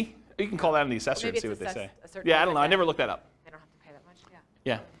 Maybe you can call that in the assessor and see what they say. Yeah, I don't know. I never looked that up. They don't have to pay that much.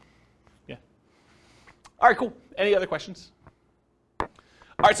 Yeah. Yeah. All right, cool. Any other questions?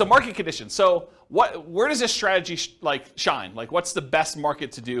 All right, so market conditions. So where does this strategy shine? Like, what's the best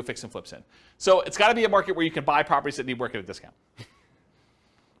market to do fix and flips in? So it's got to be a market where you can buy properties that need work at a discount.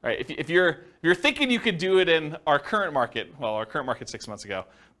 Right? If you're thinking you could do it in our current market, well, our current market 6 months ago,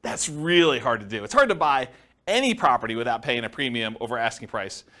 that's really hard to do. It's hard to buy any property without paying a premium over asking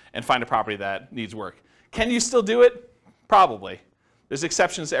price and find a property that needs work. Can you still do it? Probably. There's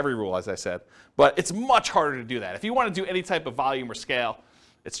exceptions to every rule, as I said, but it's much harder to do that. If you want to do any type of volume or scale,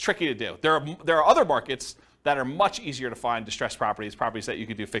 it's tricky to do. There are other markets that are much easier to find distressed properties that you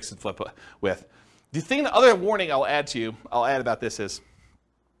could do fix and flip with. The other warning I'll add about this is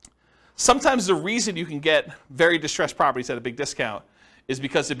sometimes the reason you can get very distressed properties at a big discount is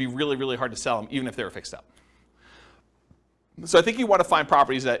because it'd be really, really hard to sell them even if they were fixed up. So I think you want to find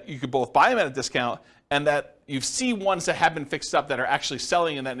properties that you could both buy them at a discount and that you see ones that have been fixed up that are actually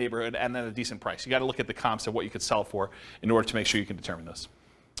selling in that neighborhood and at a decent price. You got to look at the comps of what you could sell for in order to make sure you can determine those.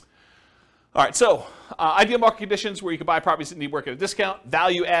 All right, so ideal market conditions where you can buy properties that need work at a discount,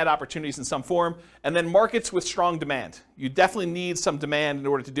 value add opportunities in some form, and then markets with strong demand. You definitely need some demand in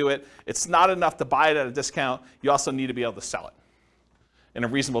order to do it. It's not enough to buy it at a discount. You also need to be able to sell it in a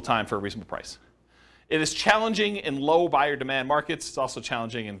reasonable time for a reasonable price. It is challenging in low buyer demand markets. It's also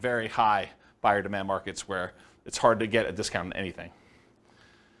challenging in very high buyer demand markets where it's hard to get a discount on anything.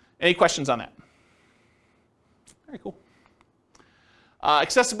 Any questions on that? Very cool.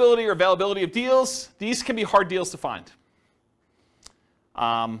 Accessibility or availability of deals. These can be hard deals to find.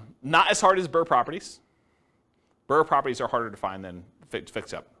 Not as hard as BRRRR properties. BRRRR properties are harder to find than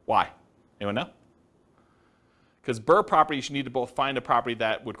fix up. Why? Anyone know? Because BRRRR properties, you need to both find a property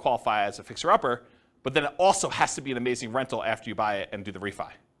that would qualify as a fixer-upper, but then it also has to be an amazing rental after you buy it and do the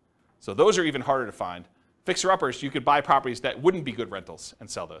refi. So those are even harder to find. Fixer-uppers, you could buy properties that wouldn't be good rentals and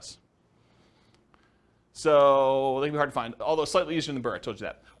sell those. So they can be hard to find, although slightly easier than Burr, I told you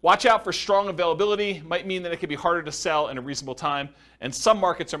that. Watch out for strong availability. Might mean that it can be harder to sell in a reasonable time. And some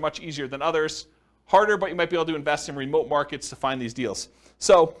markets are much easier than others. Harder, but you might be able to invest in remote markets to find these deals.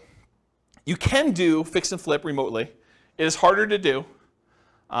 So you can do fix and flip remotely. It is harder to do.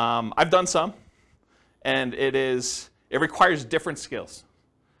 I've done some, and it requires different skills.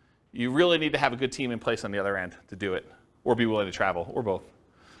 You really need to have a good team in place on the other end to do it, or be willing to travel, or both.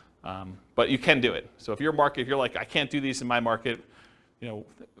 But you can do it. So if you're like, I can't do these in my market,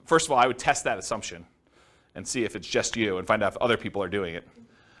 first of all, I would test that assumption and see if it's just you and find out if other people are doing it.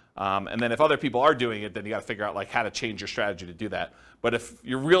 And then if other people are doing it, then you got to figure out how to change your strategy to do that. But if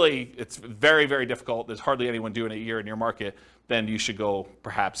it's very, very difficult, there's hardly anyone doing it here in your market, then you should go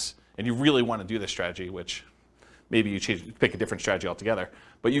perhaps, and you really want to do this strategy, which maybe you pick a different strategy altogether.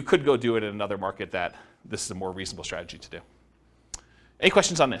 But you could go do it in another market that this is a more reasonable strategy to do. Any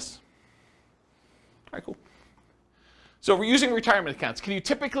questions on this? All right, cool. So we're using retirement accounts. Can you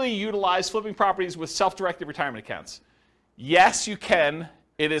typically utilize flipping properties with self-directed retirement accounts? Yes, you can.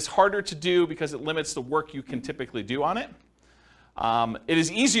 It is harder to do because it limits the work you can typically do on it. It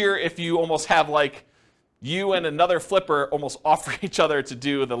is easier if you almost have you and another flipper almost offer each other to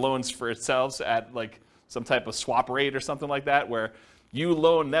do the loans for itself at some type of swap rate or something like that, where you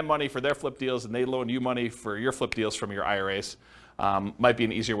loan them money for their flip deals and they loan you money for your flip deals from your IRAs. Might be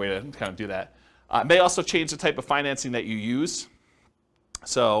an easier way to kind of do that. It may also change the type of financing that you use.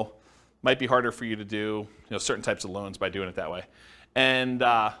 So might be harder for you to do certain types of loans by doing it that way. And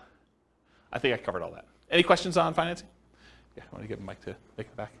I think I covered all that. Any questions on financing? Yeah, I want to give a mic to make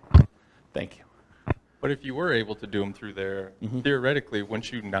it back. Thank you. But if you were able to do them through there, theoretically,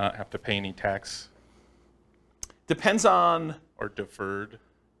 wouldn't you not have to pay any tax? Depends on... Or deferred?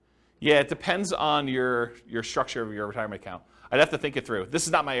 Yeah, it depends on your structure of your retirement account. I'd have to think it through. This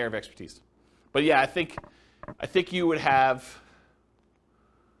is not my area of expertise. But yeah, I think you would have...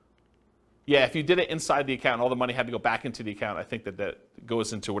 Yeah, if you did it inside the account, all the money had to go back into the account. I think that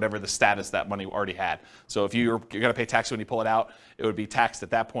goes into whatever the status that money already had. So if you're going to pay tax when you pull it out, it would be taxed at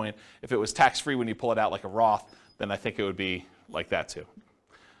that point. If it was tax-free when you pull it out like a Roth, then I think it would be like that too.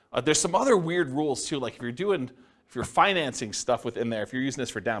 There's some other weird rules too, like if you're financing stuff within there, if you're using this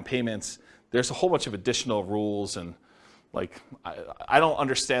for down payments, there's a whole bunch of additional rules, and I don't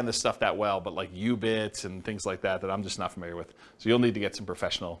understand this stuff that well, but UBITs and things like that I'm just not familiar with. So you'll need to get some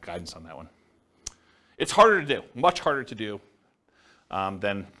professional guidance on that one. It's harder to do, much harder to do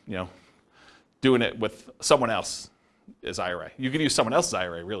than doing it with someone else's IRA. You can use someone else's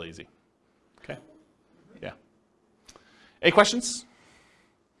IRA real easy. Okay. Yeah. Any questions?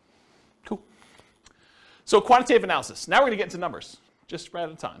 Cool. So quantitative analysis. Now we're going to get into numbers, just right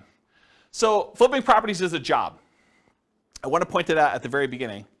out of time. So flipping properties is a job. I want to point it out at the very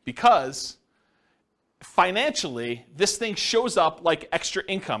beginning because financially, this thing shows up like extra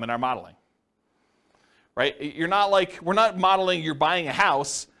income in our modeling. Right? We're not modeling you're buying a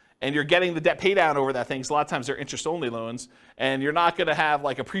house and you're getting the debt pay down over that thing. So a lot of times they're interest-only loans, and you're not going to have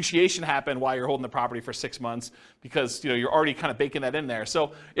appreciation happen while you're holding the property for 6 months because you're already kind of baking that in there.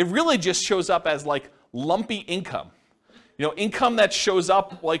 So it really just shows up as lumpy income. Income that shows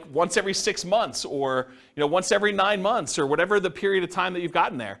up once every 6 months or once every 9 months or whatever the period of time that you've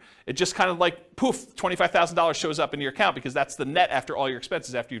gotten there. It just kind of poof, $25,000 shows up in your account because that's the net after all your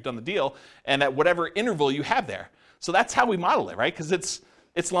expenses after you've done the deal and at whatever interval you have there. So that's how we model it, right? Because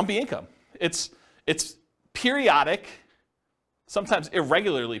it's lumpy income. It's periodic, sometimes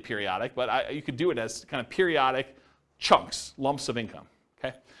irregularly periodic, but you could do it as kind of periodic chunks, lumps of income.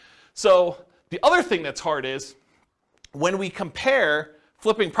 Okay. So the other thing that's hard is when we compare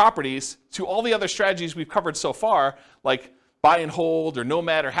flipping properties to all the other strategies we've covered so far, like buy and hold or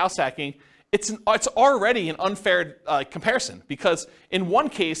nomad or house hacking, it's already an unfair comparison because in one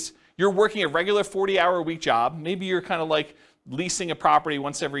case, you're working a regular 40-hour-a-week job. Maybe you're kind of leasing a property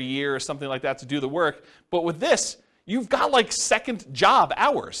once every year or something like that to do the work. But with this, you've got second job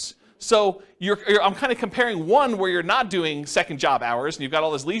hours. So I'm kind of comparing one where you're not doing second job hours and you've got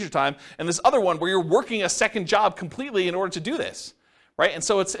all this leisure time, and this other one where you're working a second job completely in order to do this, right? And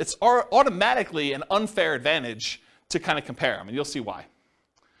so it's automatically an unfair advantage to kind of compare them, and you'll see why.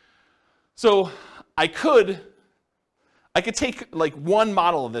 So I could take one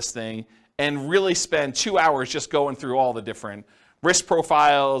model of this thing and really spend 2 hours just going through all the different risk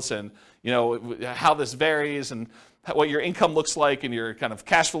profiles and how this varies and what your income looks like and your kind of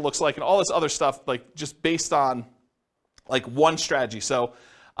cash flow looks like and all this other stuff, just based on one strategy. So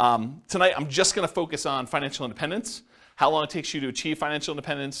tonight I'm just going to focus on financial independence, how long it takes you to achieve financial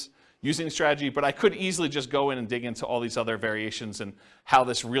independence, using the strategy, but I could easily just go in and dig into all these other variations and how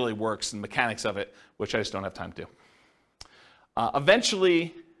this really works and mechanics of it, which I just don't have time to do.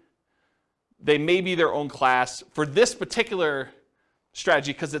 Eventually, they may be their own class. For this particular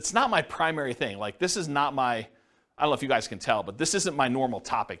strategy, because it's not my primary thing, like this is not my, I don't know if you guys can tell, but this isn't my normal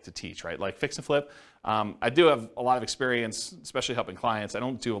topic to teach, right? Like fix and flip. I do have a lot of experience, especially helping clients. I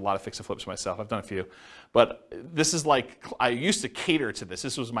don't do a lot of fix and flips myself. I've done a few. But this is like, I used to cater to this.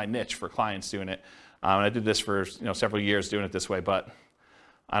 This was my niche for clients doing it. And I did this for several years doing it this way, but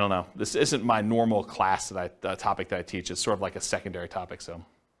I don't know. This isn't my normal class topic that I teach. It's sort of like a secondary topic. So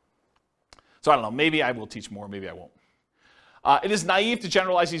I don't know. Maybe I will teach more. Maybe I won't. It is naive to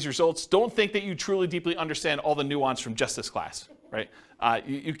generalize these results. Don't think that you truly deeply understand all the nuance from just this class, right?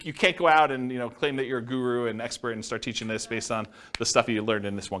 You can't go out and claim that you're a guru and expert and start teaching this based on the stuff you learned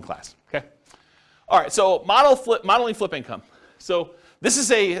in this one class, okay? All right, so modeling flip income. So this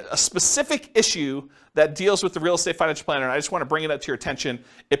is a specific issue that deals with the real estate financial planner, and I just want to bring it up to your attention.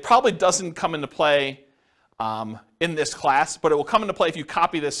 It probably doesn't come into play in this class, but it will come into play if you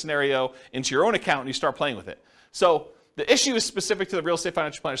copy this scenario into your own account and you start playing with it. So the issue is specific to the real estate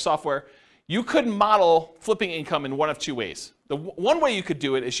financial planner software. You could model flipping income in one of two ways. The one way you could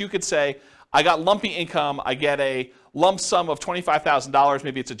do it is you could say, I got lumpy income, I get a lump sum of $25,000,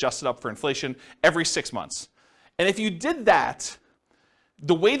 maybe it's adjusted up for inflation, every 6 months. And if you did that,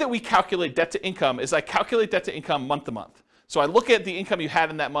 the way that we calculate debt to income is I calculate debt to income month to month. So I look at the income you had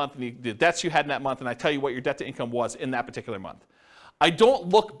in that month and the debts you had in that month, and I tell you what your debt to income was in that particular month. I don't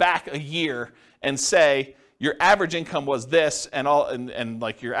look back a year and say, your average income was this, and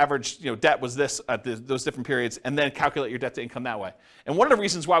like your average debt was this at those different periods, and then calculate your debt to income that way. And one of the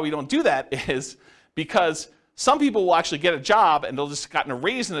reasons why we don't do that is because some people will actually get a job and they'll just gotten a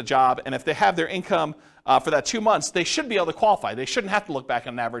raise in a job, and if they have their income for that 2 months, they should be able to qualify. They shouldn't have to look back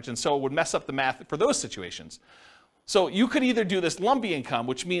on an average, and so it would mess up the math for those situations. So you could either do this lumpy income,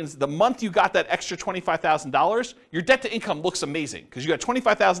 which means the month you got that extra $25,000, your debt to income looks amazing because you got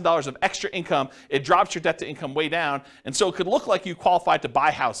 $25,000 of extra income. It drops your debt to income way down, and so it could look like you qualified to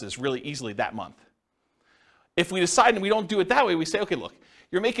buy houses really easily that month. If we decide and we don't do it that way, we say, okay, look,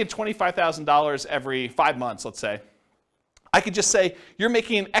 you're making $25,000 every 5 months, let's say. I could just say you're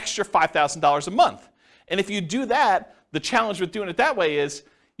making an extra $5,000 a month. And if you do that, the challenge with doing it that way is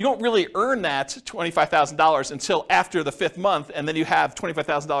you don't really earn that $25,000 until after the 5th month, and then you have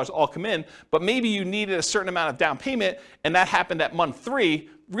 $25,000 all come in, but maybe you needed a certain amount of down payment, and that happened at month 3,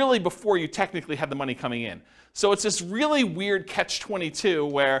 really before you technically had the money coming in. So it's this really weird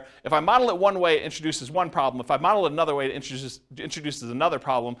catch-22 where if I model it one way, it introduces one problem. If I model it another way, it introduces another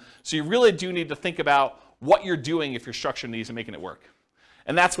problem. So you really do need to think about what you're doing if you're structuring these and making it work.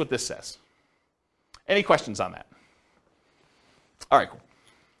 And that's what this says. Any questions on that? All right, cool.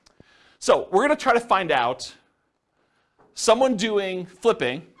 So we're going to try to find out someone doing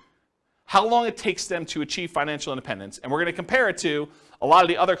flipping, how long it takes them to achieve financial independence, and we're going to compare it to a lot of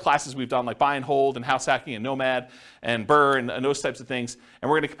the other classes we've done, like buy and hold and house hacking and nomad and BRRRR and those types of things, and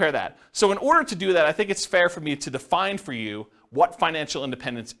we're going to compare that. So in order to do that, I think it's fair for me to define for you what financial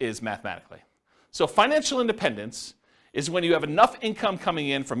independence is mathematically. So financial independence is when you have enough income coming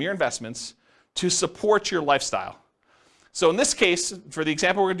in from your investments to support your lifestyle. So in this case, for the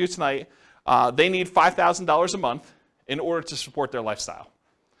example we're going to do tonight, they need $5,000 a month in order to support their lifestyle.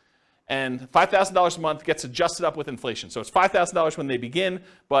 And $5,000 a month gets adjusted up with inflation. So it's $5,000 when they begin,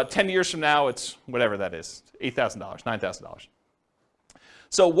 but 10 years from now, it's whatever that is, $8,000, $9,000.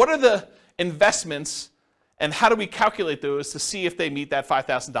 So what are the investments, and how do we calculate those to see if they meet that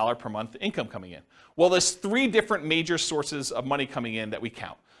 $5,000 per month income coming in? Well, there's 3 different major sources of money coming in that we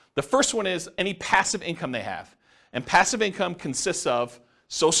count. The first one is any passive income they have. And passive income consists of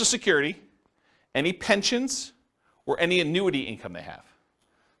Social Security, any pensions, or any annuity income they have.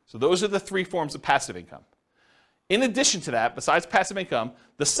 So those are the 3 forms of passive income. In addition to that, besides passive income,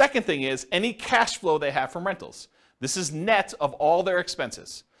 the second thing is any cash flow they have from rentals. This is net of all their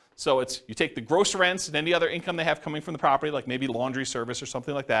expenses. So it's you take the gross rents and any other income they have coming from the property, like maybe laundry service or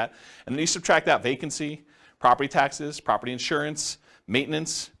something like that, and then you subtract out vacancy, property taxes, property insurance,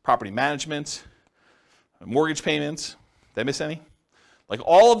 maintenance, property management, mortgage payments. Did I miss any? Like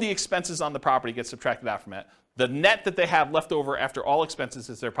all of the expenses on the property get subtracted out from it. The net that they have left over after all expenses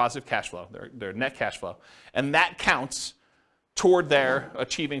is their positive cash flow, their net cash flow. And that counts toward their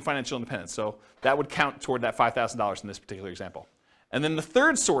achieving financial independence. So that would count toward that $5,000 in this particular example. And then the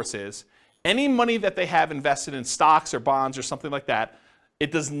third source is any money that they have invested in stocks or bonds or something like that,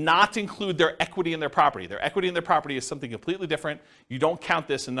 it does not include their equity in their property. Their equity in their property is something completely different. You don't count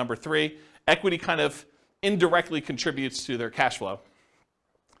this in number 3. Equity kind of indirectly contributes to their cash flow.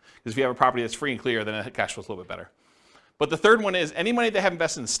 Because if you have a property that's free and clear, then it cash flows a little bit better. But the third one is any money they have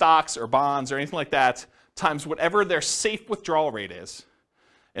invested in stocks or bonds or anything like that times whatever their safe withdrawal rate is.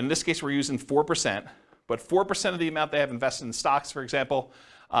 In this case, we're using 4%, but 4% of the amount they have invested in stocks, for example,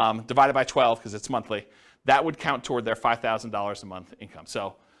 divided by 12 because it's monthly, that would count toward their $5,000 a month income.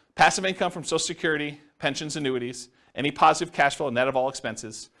 So passive income from Social Security, pensions, annuities, any positive cash flow net of all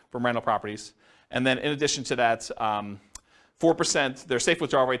expenses from rental properties, and then in addition to that, 4%, their safe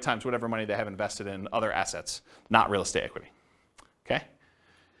withdrawal rate times whatever money they have invested in other assets, not real estate equity. Okay?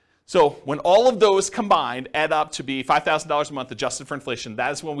 So when all of those combined add up to be $5,000 a month adjusted for inflation,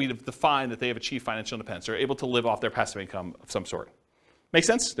 that is when we define that they have achieved financial independence. They're able to live off their passive income of some sort. Make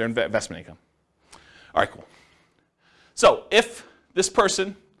sense? Their investment income. All right, cool. So if this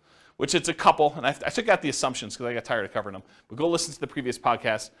person, which it's a couple, and I took out the assumptions because I got tired of covering them, but go listen to the previous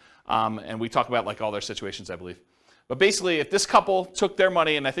podcast, and we talk about like all their situations, I believe. But basically, if this couple took their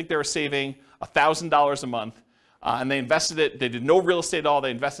money, and I think they were saving $1,000 a month, and they invested it, they did no real estate at all,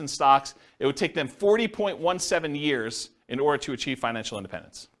 they invested in stocks, it would take them 40.17 years in order to achieve financial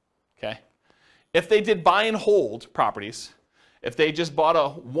independence. Okay? If they did buy and hold properties, if they just bought a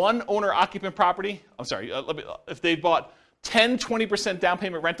one owner occupant property, if they bought 10, 20% down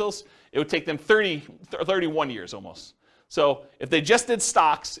payment rentals, it would take them 31 years almost. So if they just did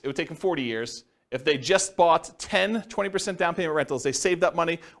stocks, it would take them 40 years. If they just bought 10, 20% down payment rentals, they saved up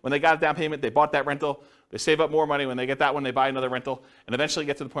money when they got a down payment, they bought that rental, they save up more money when they get that one, they buy another rental, and eventually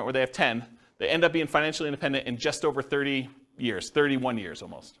get to the point where they have 10. They end up being financially independent in just over 30 years, 31 years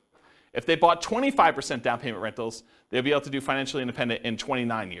almost. If they bought 25% down payment rentals, they'll be able to do financially independent in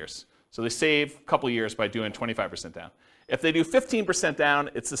 29 years. So they save a couple years by doing 25% down. If they do 15% down,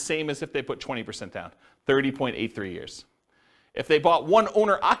 it's the same as if they put 20% down, 30.83 years. If they bought one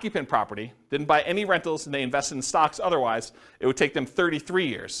owner-occupant property, didn't buy any rentals, and they invested in stocks otherwise, it would take them 33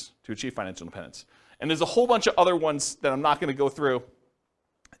 years to achieve financial independence. And there's a whole bunch of other ones that I'm not going to go through.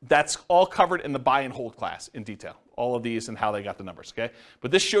 That's all covered in the buy and hold class in detail, all of these and how they got the numbers, okay?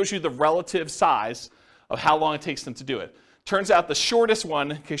 But this shows you the relative size of how long it takes them to do it. Turns out the shortest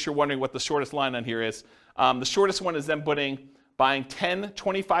one, in case you're wondering what the shortest line on here is, the shortest one is them buying 10,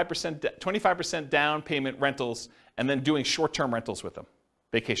 25% down payment rentals and then doing short-term rentals with them,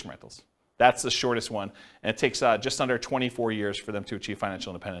 vacation rentals. That's the shortest one, and it takes just under 24 years for them to achieve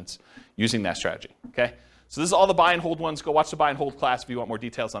financial independence using that strategy, okay? So this is all the buy and hold ones. Go watch the buy and hold class if you want more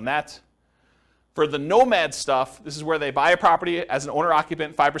details on that. For the nomad stuff, this is where they buy a property as an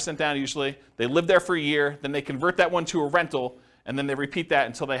owner-occupant, 5% down usually. They live there for a year, then they convert that one to a rental, and then they repeat that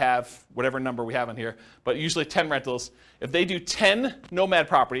until they have whatever number we have on here, but usually 10 rentals. If they do 10 nomad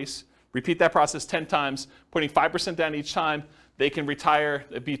properties, repeat that process 10 times, putting 5% down each time, they can retire,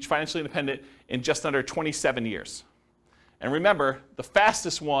 be financially independent in just under 27 years. And remember, the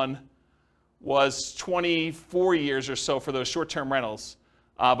fastest one was 24 years or so for those short-term rentals,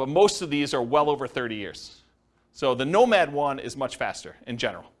 but most of these are well over 30 years. So the nomad one is much faster in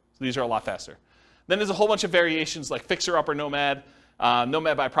general. So these are a lot faster. Then there's a whole bunch of variations like fixer-upper nomad,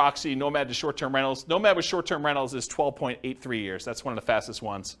 nomad by proxy, nomad to short-term rentals. Nomad with short-term rentals is 12.83 years. That's one of the fastest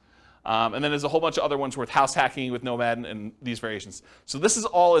ones. And then there's a whole bunch of other ones with house hacking with nomad and these variations. So this is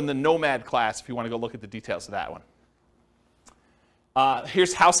all in the nomad class if you want to go look at the details of that one.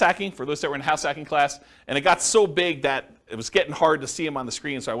 Here's house hacking for those that were in house hacking class. And it got so big that it was getting hard to see them on the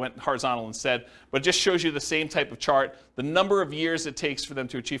screen, so I went horizontal instead. But it just shows you the same type of chart, the number of years it takes for them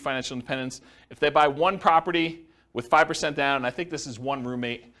to achieve financial independence. If they buy one property with 5% down, and I think this is one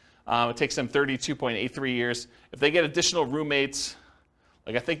roommate, it takes them 32.83 years. If they get additional roommates,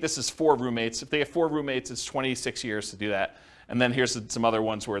 like I think this is 4 roommates. If they have 4 roommates, it's 26 years to do that. And then here's some other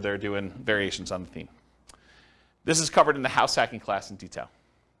ones where they're doing variations on the theme. This is covered in the house hacking class in detail.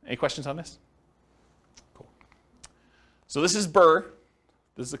 Any questions on this? Cool. So this is BRRRR.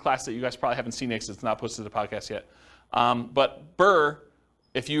 This is a class that you guys probably haven't seen yet because it's not posted to the podcast yet. But BRRRR,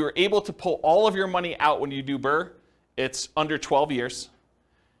 if you're able to pull all of your money out when you do BRRRR, it's under 12 years.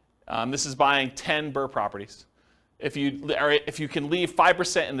 This is buying 10 BRRRR properties. If you can leave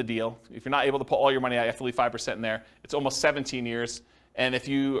 5% in the deal, if you're not able to pull all your money out, you have to leave 5% in there. It's almost 17 years. And if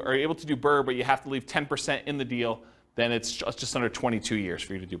you are able to do BRRRR, but you have to leave 10% in the deal, then it's just under 22 years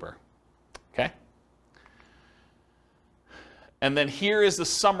for you to do BRRRR. Okay? And then here is the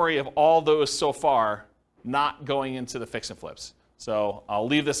summary of all those so far, not going into the fix and flips. So I'll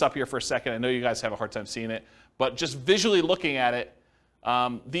leave this up here for a second. I know you guys have a hard time seeing it, but just visually looking at it,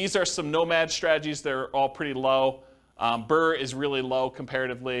 these are some nomad strategies. They're all pretty low. BRRRR is really low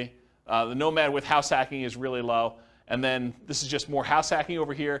comparatively. The nomad with house hacking is really low. And then this is just more house hacking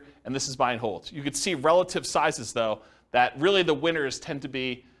over here, and this is buy and hold. You could see relative sizes, though, that really the winners tend to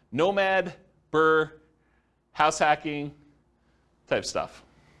be nomad, BRRRR, house hacking type stuff.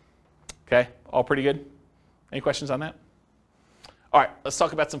 Okay, all pretty good? Any questions on that? All right, let's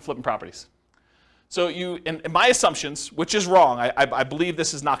talk about some flipping properties. So in my assumptions, which is wrong, I believe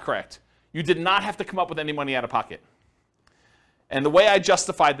this is not correct, you did not have to come up with any money out of pocket. And the way I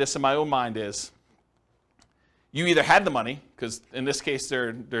justified this in my own mind is, you either had the money, because in this case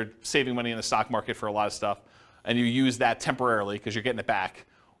they're saving money in the stock market for a lot of stuff, and you use that temporarily because you're getting it back,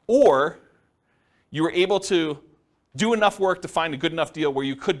 or you were able to do enough work to find a good enough deal where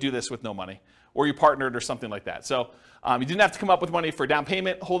you could do this with no money, or you partnered or something like that. So you didn't have to come up with money for down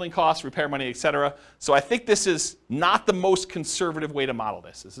payment, holding costs, repair money, etc. So I think this is not the most conservative way to model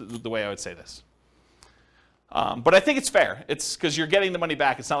this. This is the way I would say this. But I think it's fair. It's because you're getting the money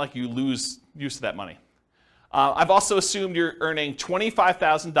back. It's not like you lose use of that money. I've also assumed you're earning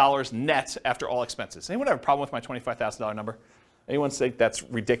 $25,000 net after all expenses. Anyone have a problem with my $25,000 number? Anyone think that's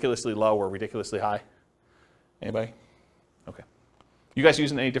ridiculously low or ridiculously high? Anybody? Okay. You guys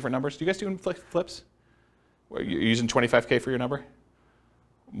using any different numbers? Do you guys do flips? You're using 25K for your number?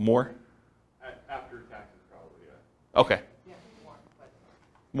 More? After taxes, probably, yeah. Okay. Yeah, more, but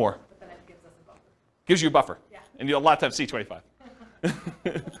More. then it gives us a buffer. Gives you a buffer. Yeah. And you a lot of times see 25.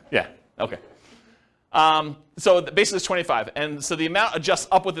 Yeah, okay. So basically it's 25. And so the amount adjusts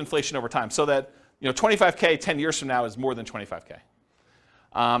up with inflation over time. So that 25K 10 years from now is more than 25K.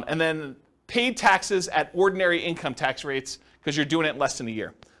 And then paid taxes at ordinary income tax rates because you're doing it in less than a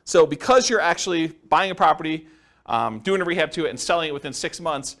year. So because you're actually buying a property, doing a rehab to it, and selling it within 6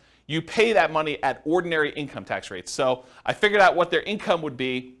 months, you pay that money at ordinary income tax rates. So I figured out what their income would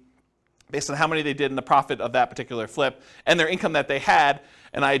be based on how many they did in the profit of that particular flip and their income that they had,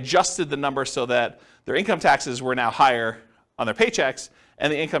 and I adjusted the number so that their income taxes were now higher on their paychecks,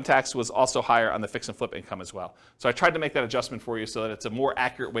 and the income tax was also higher on the fix and flip income as well. So I tried to make that adjustment for you so that it's a more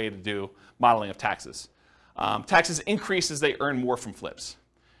accurate way to do modeling of taxes. Taxes increase as they earn more from flips.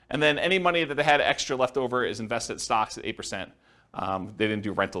 And then any money that they had extra left over is invested in stocks at 8%. They didn't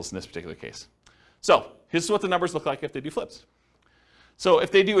do rentals in this particular case. So here's what the numbers look like if they do flips. So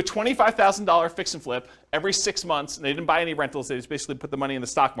if they do a $25,000 fix and flip every 6 months, and they didn't buy any rentals, they just basically put the money in the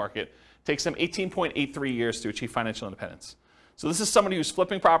stock market, it takes them 18.83 years to achieve financial independence. So this is somebody who's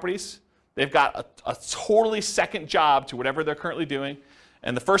flipping properties. They've got a totally second job to whatever they're currently doing.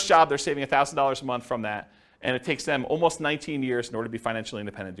 And the first job, they're saving $1,000 a month from that. And it takes them almost 19 years in order to be financially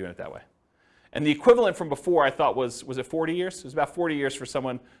independent doing it that way. And the equivalent from before, I thought, was it 40 years? It was about 40 years for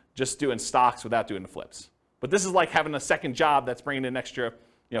someone just doing stocks without doing the flips. But this is like having a second job that's bringing in an extra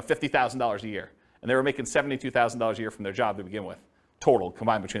 $50,000 a year. And they were making $72,000 a year from their job to begin with, total,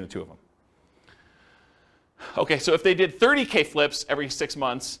 combined between the two of them. Okay, so if they did 30K flips every 6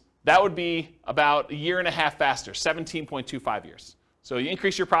 months, that would be about a year and a half faster, 17.25 years. So you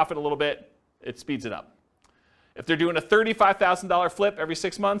increase your profit a little bit, it speeds it up. If they're doing a $35,000 flip every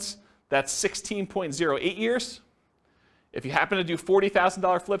 6 months, that's 16.08 years. If you happen to do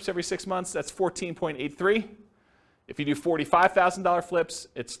 $40,000 flips every 6 months, that's 14.83. If you do $45,000 flips,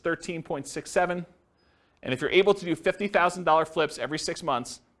 it's 13.67. And if you're able to do $50,000 flips every 6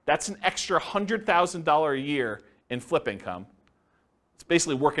 months, that's an extra $100,000 a year in flip income. It's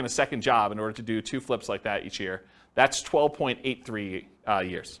basically working a second job in order to do 2 flips like that each year. That's 12.83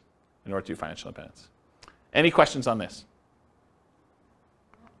 years in order to do financial independence. Any questions on this?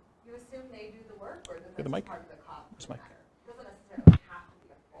 You assume they do the work, or the mic? part of the cost? Where's the mic? It doesn't necessarily have to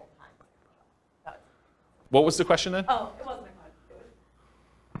be a full-time. What was the question then? Oh, it wasn't a question.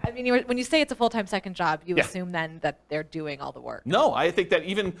 I mean, when you say it's a full-time second job, you Yeah. assume then that they're doing all the work. No, I think that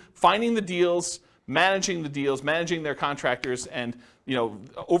even finding the deals, managing their contractors, and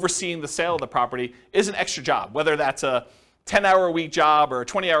overseeing the sale of the property is an extra job. Whether that's a 10-hour-a-week job or a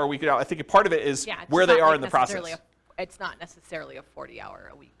 20-hour-a-week job, I think a part of it is where they are in the process. It's not necessarily a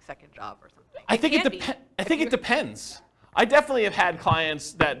 40-hour-a-week second job or something. I think can it depends. I definitely have had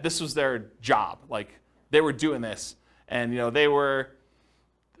clients that this was their job, like they were doing this, and they were,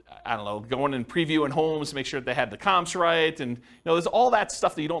 I don't know, going and previewing homes to make sure that they had the comps right, and there's all that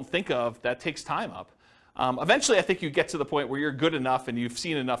stuff that you don't think of that takes time up. Eventually, I think you get to the point where you're good enough and you've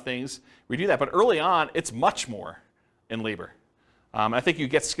seen enough things where you do that. But early on, it's much more in labor. I think you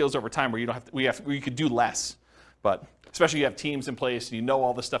get skills over time where you don't have to, where you could do less. But especially you have teams in place and you know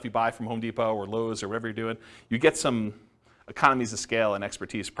all the stuff you buy from Home Depot or Lowe's or whatever you're doing, you get some economies of scale and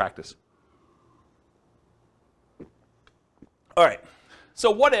expertise practice. All right. So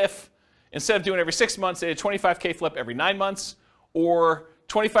what if instead of doing every 6 months, they did 25K flip every 9 months, or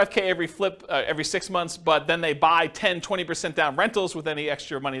 25K every flip every 6 months, but then they buy 10, 20% down rentals with any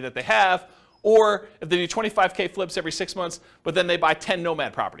extra money that they have, Or if they do 25K flips every 6 months, but then they buy 10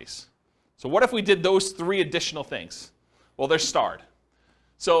 Nomad properties. So what if we did those 3 additional things? Well, they're starred.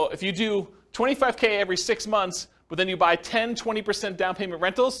 So if you do 25K every 6 months, but then you buy 10, 20% down payment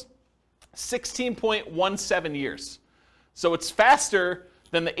rentals, 16.17 years. So it's faster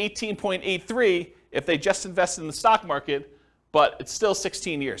than the 18.83 if they just invested in the stock market, but it's still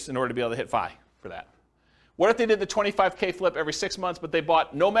 16 years in order to be able to hit FI for that. What if they did the 25K flip every 6 months, but they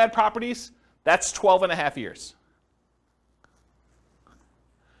bought Nomad properties? That's 12.5 years.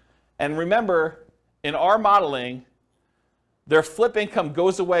 And remember, in our modeling, their flip income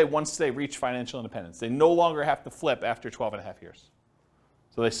goes away once they reach financial independence. They no longer have to flip after 12.5 years.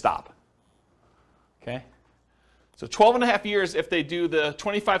 So they stop. Okay? So 12.5 years if they do the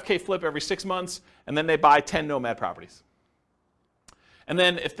 25K flip every 6 months, and then they buy 10 Nomad properties. And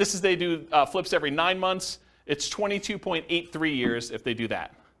then if this is they do flips every 9 months, it's 22.83 years if they do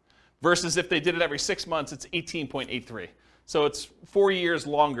that. Versus if they did it every 6 months, it's 18.83. So it's 4 years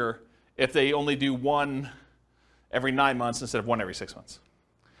longer if they only do one every 9 months instead of one every 6 months.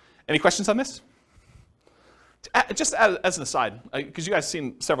 Any questions on this? Just as an aside, because you guys have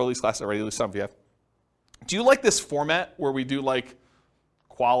seen several of these classes already, at least some of you have. Do you like this format where we do like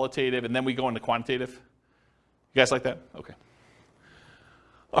qualitative and then we go into quantitative? You guys like that? Okay.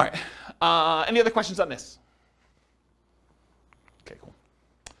 All right. Any other questions on this? Okay, cool.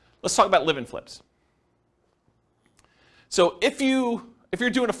 Let's talk about live-in flips. So if you're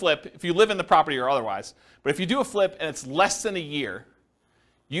doing a flip, if you live in the property or otherwise, but if you do a flip and it's less than a year,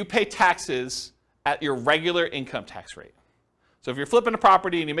 you pay taxes at your regular income tax rate. So if you're flipping a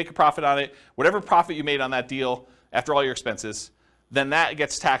property and you make a profit on it, whatever profit you made on that deal after all your expenses, then that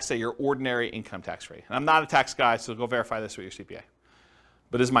gets taxed at your ordinary income tax rate. And I'm not a tax guy, so go verify this with your CPA.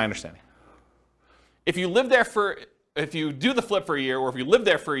 But this is my understanding. If you do the flip for a year, or if you live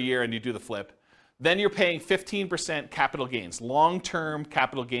there for a year and you do the flip, then you're paying 15% capital gains, long-term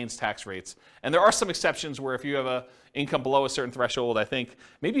capital gains tax rates. And there are some exceptions where if you have an income below a certain threshold, I think,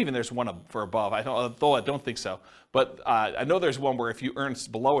 maybe even there's one for above, though I don't think so. But I know there's one where if you earn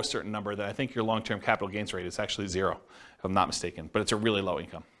below a certain number, then I think your long-term capital gains rate is actually 0, if I'm not mistaken. But it's a really low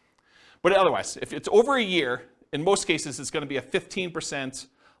income. But otherwise, if it's over a year, in most cases, it's going to be a 15%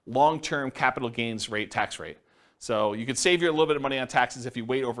 long-term capital gains rate tax rate. So you could save you a little bit of money on taxes if you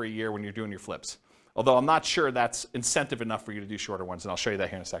wait over a year when you're doing your flips. Although I'm not sure that's incentive enough for you to do shorter ones, and I'll show you that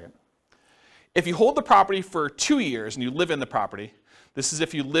here in a second. If you hold the property for 2 years and you live in the property, this is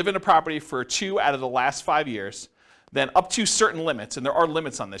if you live in a property for 2 out of the last 5 years, then up to certain limits, and there are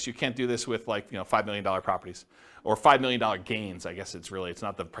limits on this. You can't do this with $5 million properties or $5 million gains. I guess it's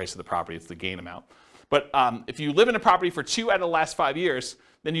not the price of the property, it's the gain amount. But if you live in a property for 2 out of the last 5 years,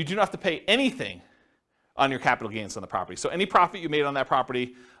 then you do not have to pay anything on your capital gains on the property. So any profit you made on that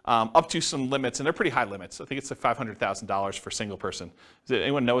property, up to some limits, and they're pretty high limits. I think it's like $500,000 for a single person. Does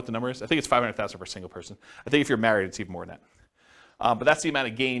anyone know what the number is? I think it's $500,000 for a single person. I think if you're married, it's even more than that. But that's the amount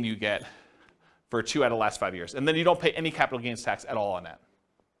of gain you get for 2 out of the last 5 years. And then you don't pay any capital gains tax at all on that.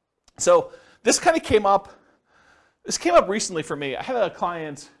 So this kind of came up recently for me. I had a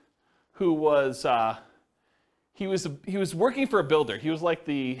client who was, he was working for a builder. He was like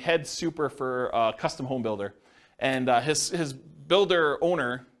the head super for a custom home builder. And his builder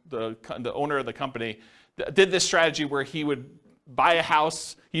owner, the owner of the company, did this strategy where he would buy a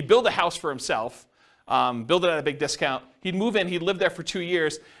house, he'd build a house for himself, build it at a big discount. He'd move in, he'd live there for 2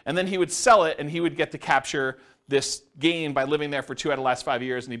 years, and then he would sell it, and he would get to capture this gain by living there for 2 out of the last 5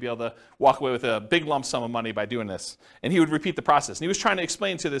 years, and he'd be able to walk away with a big lump sum of money by doing this. And he would repeat the process. And he was trying to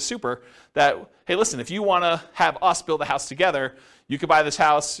explain to this super that, hey, listen, if you want to have us build a house together, you could buy this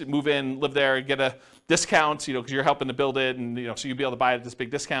house, move in, live there, get a discount, because you're helping to build it, and so you'd be able to buy it at this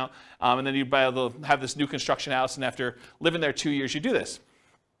big discount, and then you'd be able to have this new construction house, and after living there 2 years, you do this.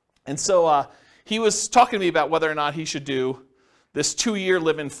 And so he was talking to me about whether or not he should do this 2-year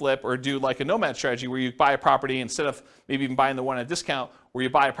live-in flip or do like a Nomad strategy where you buy a property instead of maybe even buying the one at a discount, where you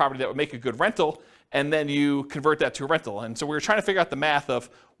buy a property that would make a good rental and then you convert that to a rental. And so we were trying to figure out the math of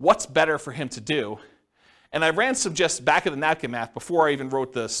what's better for him to do. And I ran some just back of the napkin math before I even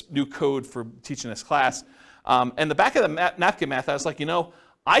wrote this new code for teaching this class. And the back of the napkin math, I was like,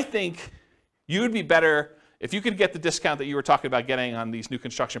 I think you would be better if you could get the discount that you were talking about getting on these new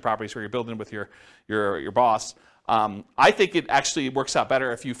construction properties where you're building with your boss. I think it actually works out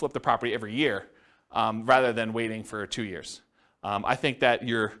better if you flip the property every year rather than waiting for 2 years. I think that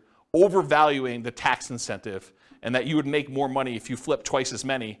you're overvaluing the tax incentive and that you would make more money if you flip twice as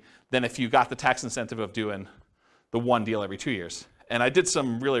many than if you got the tax incentive of doing the one deal every 2 years. And I did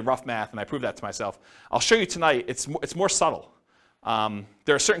some really rough math and I proved that to myself. I'll show you tonight, it's more subtle.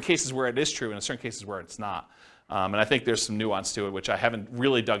 There are certain cases where it is true and certain cases where it's not. And I think there's some nuance to it, which I haven't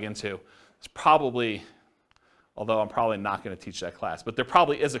really dug into. It's probably, although I'm probably not going to teach that class, but there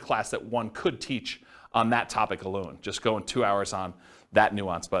probably is a class that one could teach on that topic alone, just going 2 hours on that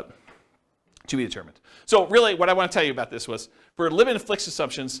nuance, but to be determined. So really what I want to tell you about this was, for live-in fixed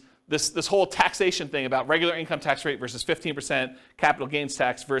assumptions, this whole taxation thing about regular income tax rate versus 15% capital gains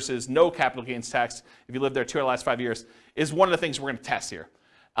tax versus no capital gains tax if you live there 2 out of the last 5 years is one of the things we're going to test here.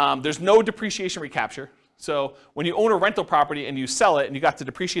 There's no depreciation recapture. So when you own a rental property and you sell it and you got to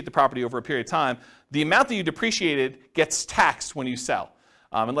depreciate the property over a period of time, the amount that you depreciated gets taxed when you sell,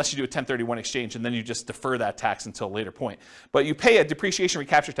 unless you do a 1031 exchange and then you just defer that tax until a later point. But you pay a depreciation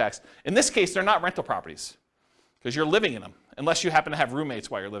recapture tax. In this case, they're not rental properties because you're living in them. Unless you happen to have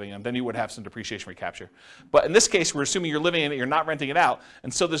roommates while you're living in them, then you would have some depreciation recapture. But in this case, we're assuming you're living in it, you're not renting it out,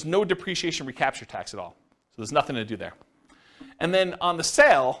 and so there's no depreciation recapture tax at all. So there's nothing to do there. And then on the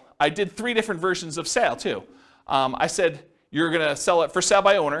sale, I did 3 different versions of sale too. I said you're going to sell it for sale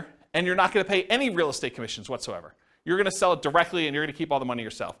by owner, and you're not going to pay any real estate commissions whatsoever. You're going to sell it directly, and you're going to keep all the money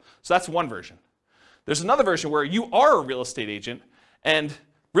yourself. So that's one version. There's another version where you are a real estate agent, and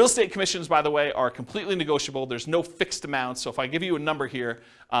real estate commissions, by the way, are completely negotiable. There's no fixed amount. So if I give you a number here,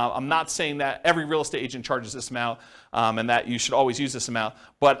 I'm not saying that every real estate agent charges this amount and that you should always use this amount.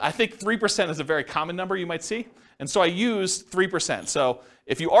 But I think 3% is a very common number you might see. And so I used 3%. So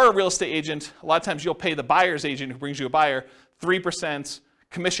if you are a real estate agent, a lot of times you'll pay the buyer's agent who brings you a buyer 3%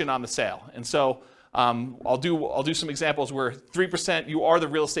 commission on the sale. And so I'll do some examples where 3% you are the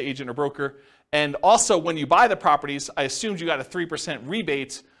real estate agent or broker. And also, when you buy the properties, I assumed you got a 3%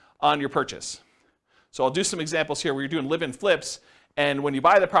 rebate on your purchase. So I'll do some examples here where you're doing live-in flips, and when you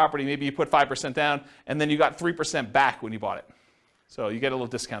buy the property, maybe you put 5% down, and then you got 3% back when you bought it. So you get a little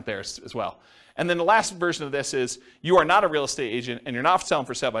discount there as well. And then the last version of this is you are not a real estate agent, and you're not selling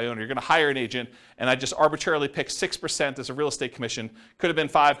for sale by owner. You're going to hire an agent, and I just arbitrarily picked 6% as a real estate commission. Could have been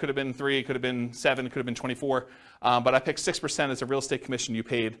 5, could have been 3, could have been 7, could have been 24. But I picked 6% as a real estate commission you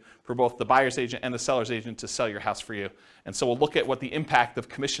paid for both the buyer's agent and the seller's agent to sell your house for you. And so we'll look at what the impact of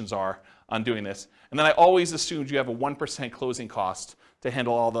commissions are on doing this. And then I always assumed you have a 1% closing cost to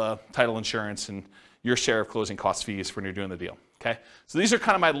handle all the title insurance and your share of closing cost fees when you're doing the deal. Okay? So these are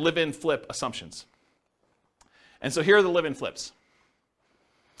kind of my live-in flip assumptions. And so here are the live-in flips.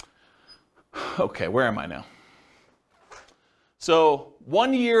 Okay, where am I now? So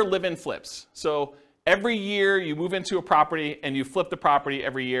 1 year live-in flips. So every year you move into a property and you flip the property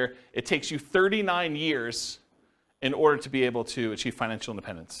every year. It takes you 39 years in order to be able to achieve financial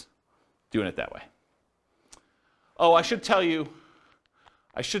independence, doing it that way. Oh, I should tell you,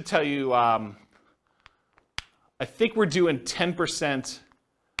 I think we're doing 10%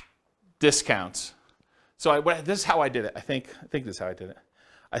 discounts. So this is how I did it. I think this is how I did it.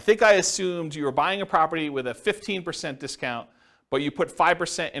 I think I assumed you were buying a property with a 15% discount, but you put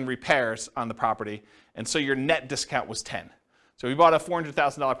 5% in repairs on the property, and so your net discount was 10. So if you bought a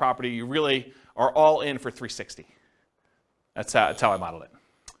 $400,000 property, you really are all in for $360. That's how I modeled it.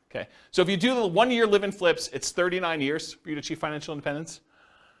 Okay. So if you do the 1 year live-in flips, it's 39 years for you to achieve financial independence.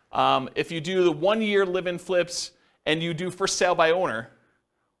 If you do the 1 year live-in flips and you do for sale by owner,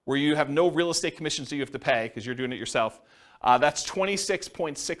 where you have no real estate commissions that you have to pay because you're doing it yourself, that's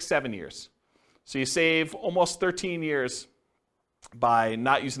 26.67 years. So you save almost 13 years by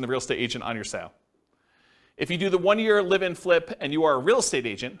not using the real estate agent on your sale. If you do the 1 year live-in flip and you are a real estate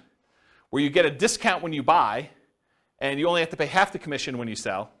agent, where you get a discount when you buy and you only have to pay half the commission when you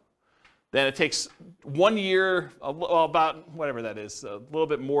sell, then it takes 1 year, about whatever that is, a little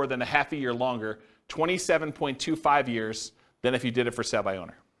bit more than a half a year longer, 27.25 years than if you did it for sale by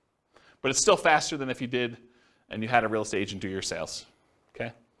owner. But it's still faster than if you did and you had a real estate agent do your sales.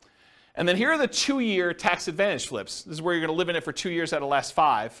 Okay? And then here are the 2 year tax advantage flips. This is where you're going to live in it for 2 years out of the last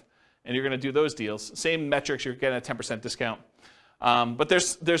 5, and you're going to do those deals. Same metrics, you're getting a 10% discount. But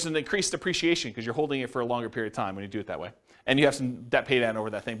there's an increased appreciation because you're holding it for a longer period of time when you do it that way. And you have some debt pay down over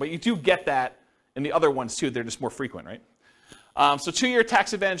that thing. But you do get that in the other ones too. They're just more frequent, right? So 2 year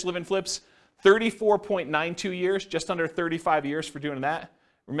tax advantage live-in flips, 34.92 years, just under 35 years for doing that.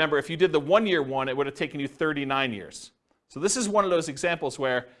 Remember, if you did the 1 year one, it would have taken you 39 years. So this is one of those examples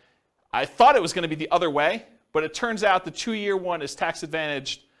where I thought it was going to be the other way, but it turns out the 2 year one is tax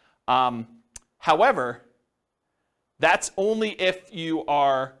advantaged. However, that's only if you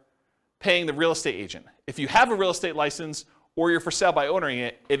are paying the real estate agent. If you have a real estate license or you're for sale by owning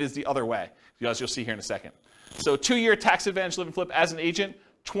it, it is the other way, as you'll see here in a second. So 2 year tax advantage live-in flip as an agent,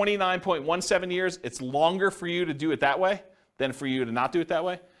 29.17 years. It's longer for you to do it that way than for you to not do it that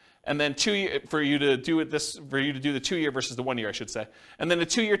way. and then 2 year for you to do the 2 year versus the 1 year, I should say. And then the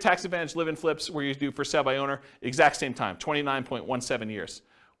 2 year tax advantage live-in flips where you do for sale by owner, exact same time, 29.17 years,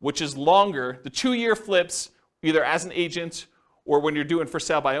 which is longer. The 2 year flips, either as an agent or when you're doing for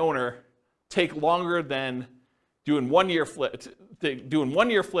sale by owner, take longer than doing 1 year flips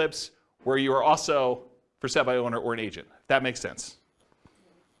where you are also for sale by owner or an agent. If that makes sense.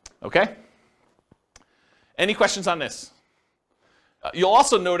 Okay? Any questions on this? You'll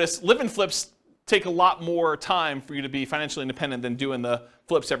also notice live-in flips take a lot more time for you to be financially independent than doing the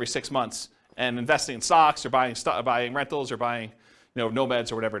flips every 6 months and investing in stocks or buying rentals or buying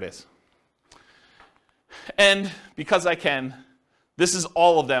nomads or whatever it is. And because I can, this is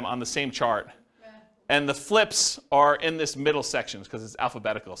all of them on the same chart. And the flips are in this middle section because it's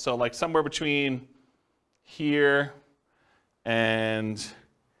alphabetical. So like somewhere between here and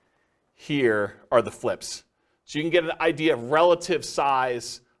here are the flips. So you can get an idea of relative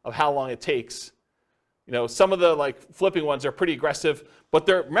size of how long it takes. Some of the flipping ones are pretty aggressive, but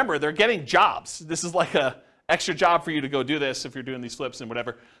remember, they're getting jobs. This is like a extra job for you to go do this if you're doing these flips and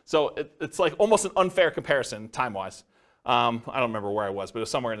whatever. So it's like almost an unfair comparison time-wise. I don't remember where I was, but it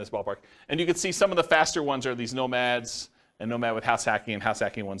was somewhere in this ballpark. And you can see some of the faster ones are these nomads and nomad with house hacking, and house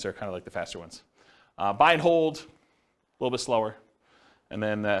hacking ones are kind of like the faster ones. Buy and hold, a little bit slower. And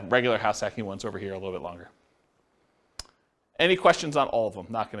then regular house hacking ones over here a little bit longer. Any questions on all of them?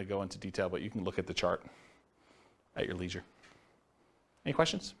 Not going to go into detail, but you can look at the chart at your leisure. Any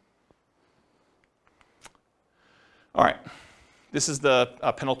questions? All right. This is the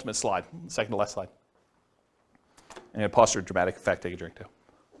penultimate slide, second to last slide. And pause for dramatic effect. Take a drink, too.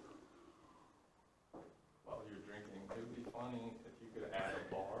 While you're drinking, it would be funny if you could add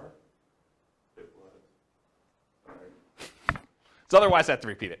a bar. It would. So otherwise, I have to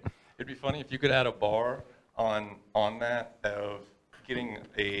repeat it. It'd be funny if you could add a bar on that of getting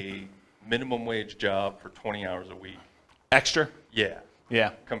a minimum wage job for 20 hours a week. Extra? Yeah.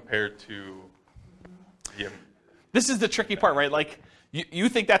 Yeah. Compared to the... This is the tricky part, right? Like, you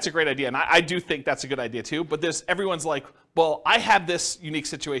think that's a great idea, and I do think that's a good idea too, but everyone's like, well, I have this unique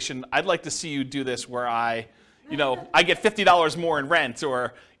situation. I'd like to see you do this where I get $50 more in rent,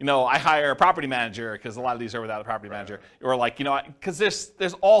 or, I hire a property manager, because a lot of these are without a property manager, or because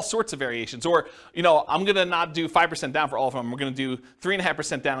there's all sorts of variations, or, I'm going to not do 5% down for all of them. We're going to do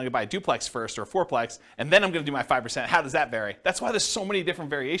 3.5% down. I'm going to buy a duplex first or a fourplex, and then I'm going to do my 5%. How does that vary? That's why there's so many different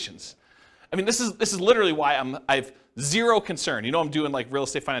variations. I mean, this is literally why I've zero concern. I'm doing like Real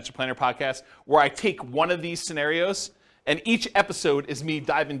Estate Financial Planner podcast where I take one of these scenarios, and each episode is me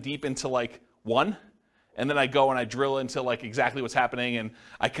diving deep into like one, and then I go and I drill into like exactly what's happening, and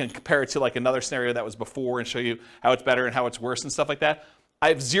I can compare it to like another scenario that was before and show you how it's better and how it's worse and stuff like that. I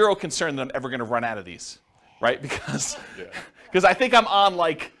have zero concern that I'm ever going to run out of these, right? Because I think I'm on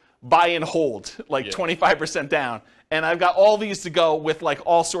like buy and hold, like 25% down. And I've got all these to go with like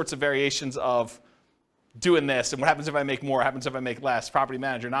all sorts of variations of doing this. And what happens if I make more? What happens if I make less? Property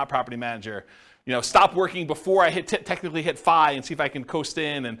manager, not property manager. Stop working before I technically hit FI and see if I can coast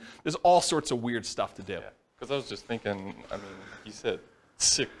in. And there's all sorts of weird stuff to do. Yeah. Because I was just thinking, you said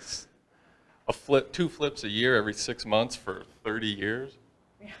two flips a year every 6 months for 30 years.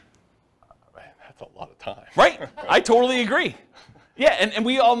 Yeah. Man, that's a lot of time. Right. I totally agree. Yeah, and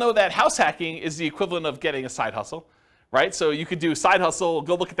we all know that house hacking is the equivalent of getting a side hustle, right? So you could do side hustle,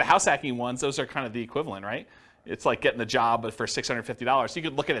 go look at the house hacking ones. Those are kind of the equivalent, right? It's like getting a job for $650. So you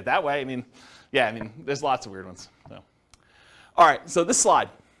could look at it that way. There's lots of weird ones. So. All right, so this slide.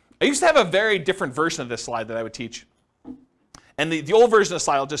 I used to have a very different version of this slide that I would teach. And the old version of the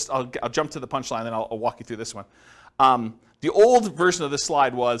slide, I'll jump to the punchline, then I'll walk you through this one. The old version of this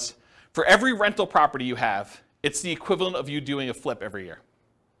slide was, for every rental property you have, it's the equivalent of you doing a flip every year.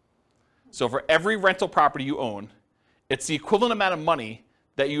 So for every rental property you own, it's the equivalent amount of money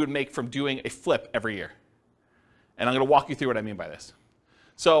that you would make from doing a flip every year. And I'm going to walk you through what I mean by this.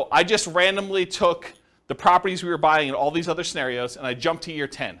 So I just randomly took the properties we were buying in all these other scenarios, and I jumped to year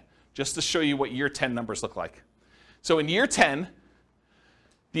 10, just to show you what year 10 numbers look like. So in year 10,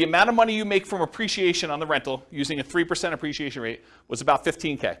 the amount of money you make from appreciation on the rental, using a 3% appreciation rate, was about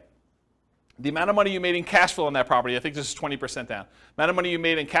 $15K. The amount of money you made in cash flow on that property, I think this is 20% down. The amount of money you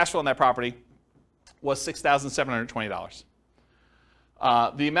made in cash flow on that property was $6,720.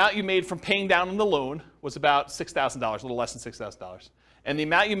 The amount you made from paying down on the loan was about $6,000, a little less than $6,000. And the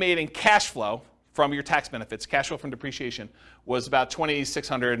amount you made in cash flow from your tax benefits, cash flow from depreciation, was about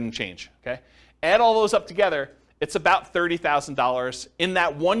 $2,600 and change. Okay? Add all those up together, it's about $30,000 in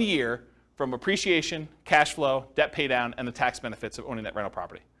that 1 year from appreciation, cash flow, debt pay down, and the tax benefits of owning that rental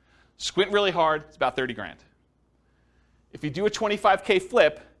property. Squint really hard, it's about 30 grand. If you do a 25K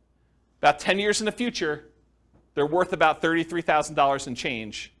flip, About 10 years in the future, they're worth about $33,000 in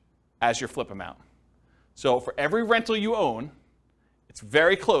change as your flip amount. So for every rental you own, it's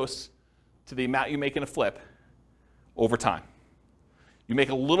very close to the amount you make in a flip over time. You make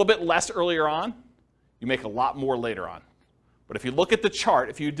a little bit less earlier on, you make a lot more later on. But if you look at the chart,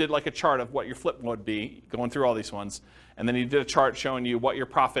 if you did like a chart of what your flip would be, going through all these ones, and then you did a chart showing you what your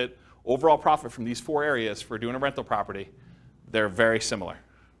profit, overall profit from these 4 areas for doing a rental property, they're very similar.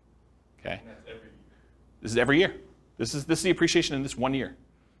 Okay? And that's every year. This is every year. This is the appreciation in this 1 year.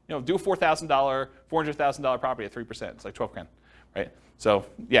 You know, do a $4,000, $400,000 property at 3%. It's like 12 grand, right? So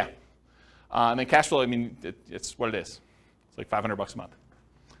yeah. And then cash flow, I mean, it's what it is. It's like $500 a month.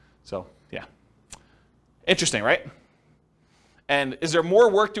 So yeah. Interesting, right? And is there more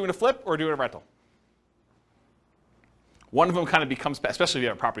work doing a flip or doing a rental? One of them kind of becomes, especially if you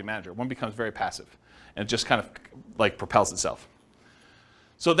have a property manager, one becomes very passive and it just kind of like propels itself.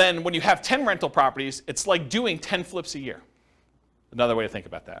 So then when you have 10 rental properties, it's like doing 10 flips a year. Another way to think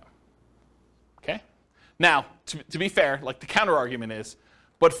about that. Okay? Now, to be fair, like the counter argument is,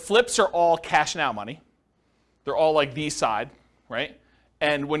 but flips are all cash now money. They're all like the side, right?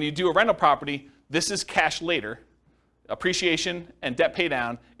 And when you do a rental property, this is cash later. Appreciation and debt pay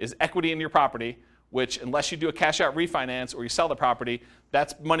down is equity in your property, which unless you do a cash out refinance or you sell the property,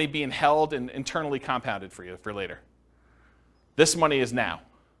 that's money being held and internally compounded for you for later. This money is now.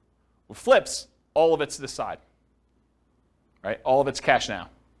 With flips, all of it's this side. Right? All of it's cash now.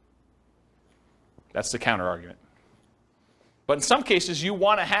 That's the counter argument. But in some cases, you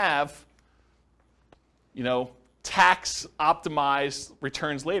want to have, you know, tax optimized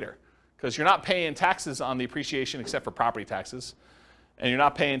returns later, because you're not paying taxes on the appreciation except for property taxes, and you're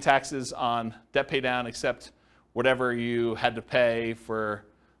not paying taxes on debt pay down except whatever you had to pay for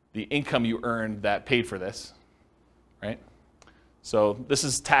the income you earned that paid for this, right? So this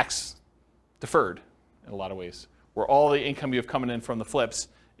is tax deferred in a lot of ways, where all the income you have coming in from the flips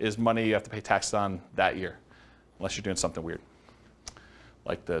is money you have to pay taxes on that year, unless you're doing something weird,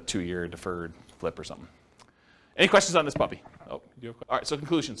 like the 2-year deferred flip or something. Any questions on this puppy? Oh, you have, all right, so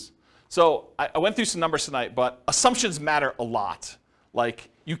conclusions. So I went through some numbers tonight, but assumptions matter a lot. Like,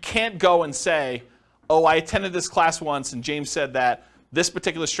 you can't go and say, oh, I attended this class once and James said that this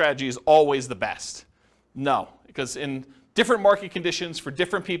particular strategy is always the best. No, because in different market conditions for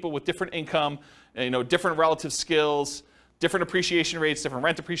different people with different income, you know, different relative skills, different appreciation rates, different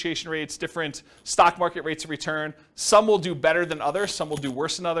rent appreciation rates, different stock market rates of return. Some will do better than others, some will do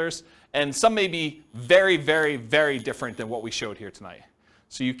worse than others, and some may be very, very, very different than what we showed here tonight.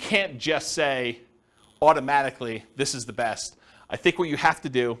 So you can't just say automatically, this is the best. I think what you have to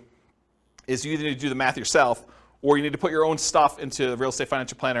do is you either need to do the math yourself, or you need to put your own stuff into the Real Estate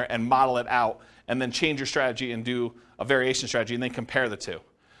Financial Planner and model it out, and then change your strategy and do a variation strategy, and then compare the two.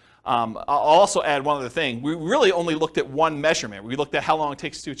 I'll also add one other thing. We really only looked at one measurement. We looked at how long it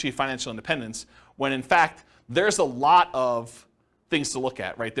takes to achieve financial independence, when in fact, there's a lot of things to look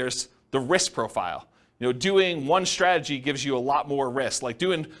at, right? There's the risk profile. You know, doing one strategy gives you a lot more risk. Like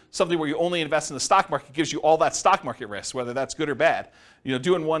doing something where you only invest in the stock market gives you all that stock market risk, whether that's good or bad. You know,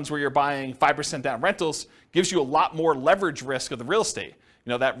 doing ones where you're buying 5% down rentals gives you a lot more leverage risk of the real estate. You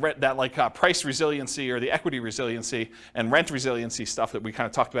know, that price resiliency or the equity resiliency and rent resiliency stuff that we kind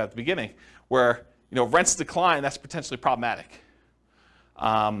of talked about at the beginning, where, you know, rents decline, that's potentially problematic.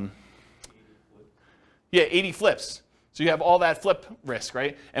 80 flips. So you have all that flip risk,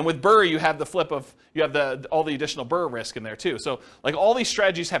 right? And with BRRRR, you have the flip of, you have all the additional BRRRR risk in there too. So like all these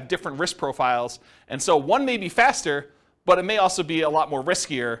strategies have different risk profiles. And so one may be faster, but it may also be a lot more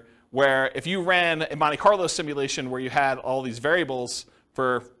riskier, where if you ran a Monte Carlo simulation where you had all these variables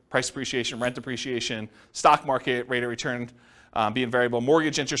for price appreciation, rent appreciation, stock market rate of return being variable,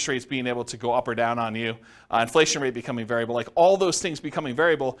 mortgage interest rates being able to go up or down on you, inflation rate becoming variable, like all those things becoming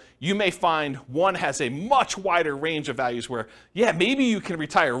variable, you may find one has a much wider range of values where, yeah, maybe you can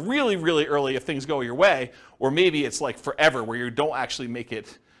retire really, really early if things go your way, or maybe it's like forever where you don't actually make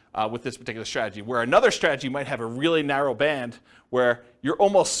it with this particular strategy, where another strategy might have a really narrow band where you're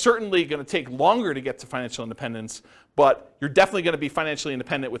almost certainly going to take longer to get to financial independence, but you're definitely going to be financially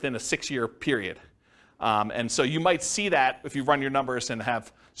independent within a 6-year period. And so you might see that if you run your numbers and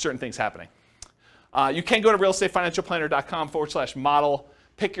have certain things happening. You can go to realestatefinancialplanner.com/model,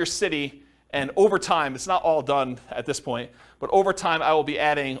 pick your city, and over time, it's not all done at this point, but over time I will be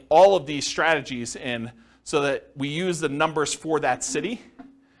adding all of these strategies in so that we use the numbers for that city,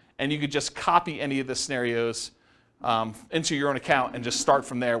 and you could just copy any of the scenarios into your own account and just start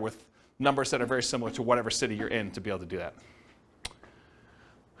from there with numbers that are very similar to whatever city you're in to be able to do that.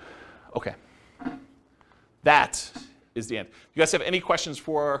 Okay. That is the end. You guys have any questions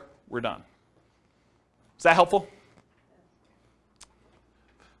for we're done. Is that helpful?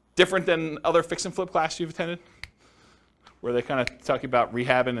 Different than other fix and flip class you've attended? Where they kind of talk about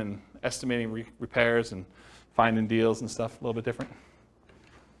rehabbing and estimating repairs and finding deals and stuff, a little bit different.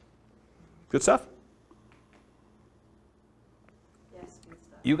 Good stuff? Yes, good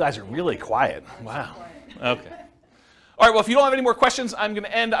stuff. You guys are really quiet. Wow. Okay. All right, well, if you don't have any more questions, I'm going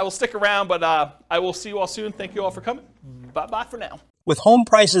to end. I will stick around, but I will see you all soon. Thank you all for coming. Bye-bye for now. With home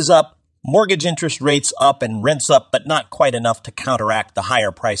prices up, mortgage interest rates up, and rents up, but not quite enough to counteract the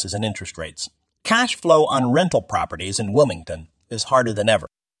higher prices and interest rates, cash flow on rental properties in Wilmington is harder than ever.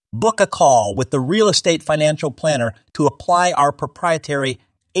 Book a call with the Real Estate Financial Planner to apply our proprietary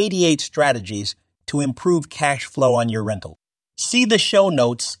 88 strategies to improve cash flow on your rental. See the show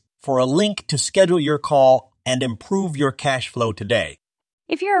notes for a link to schedule your call and improve your cash flow today.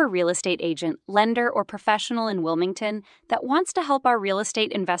 If you're a real estate agent, lender, or professional in Wilmington that wants to help our real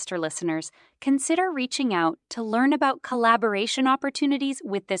estate investor listeners, consider reaching out to learn about collaboration opportunities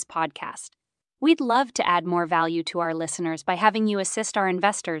with this podcast. We'd love to add more value to our listeners by having you assist our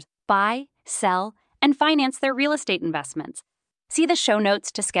investors buy, sell, and finance their real estate investments. See the show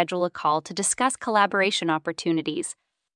notes to schedule a call to discuss collaboration opportunities.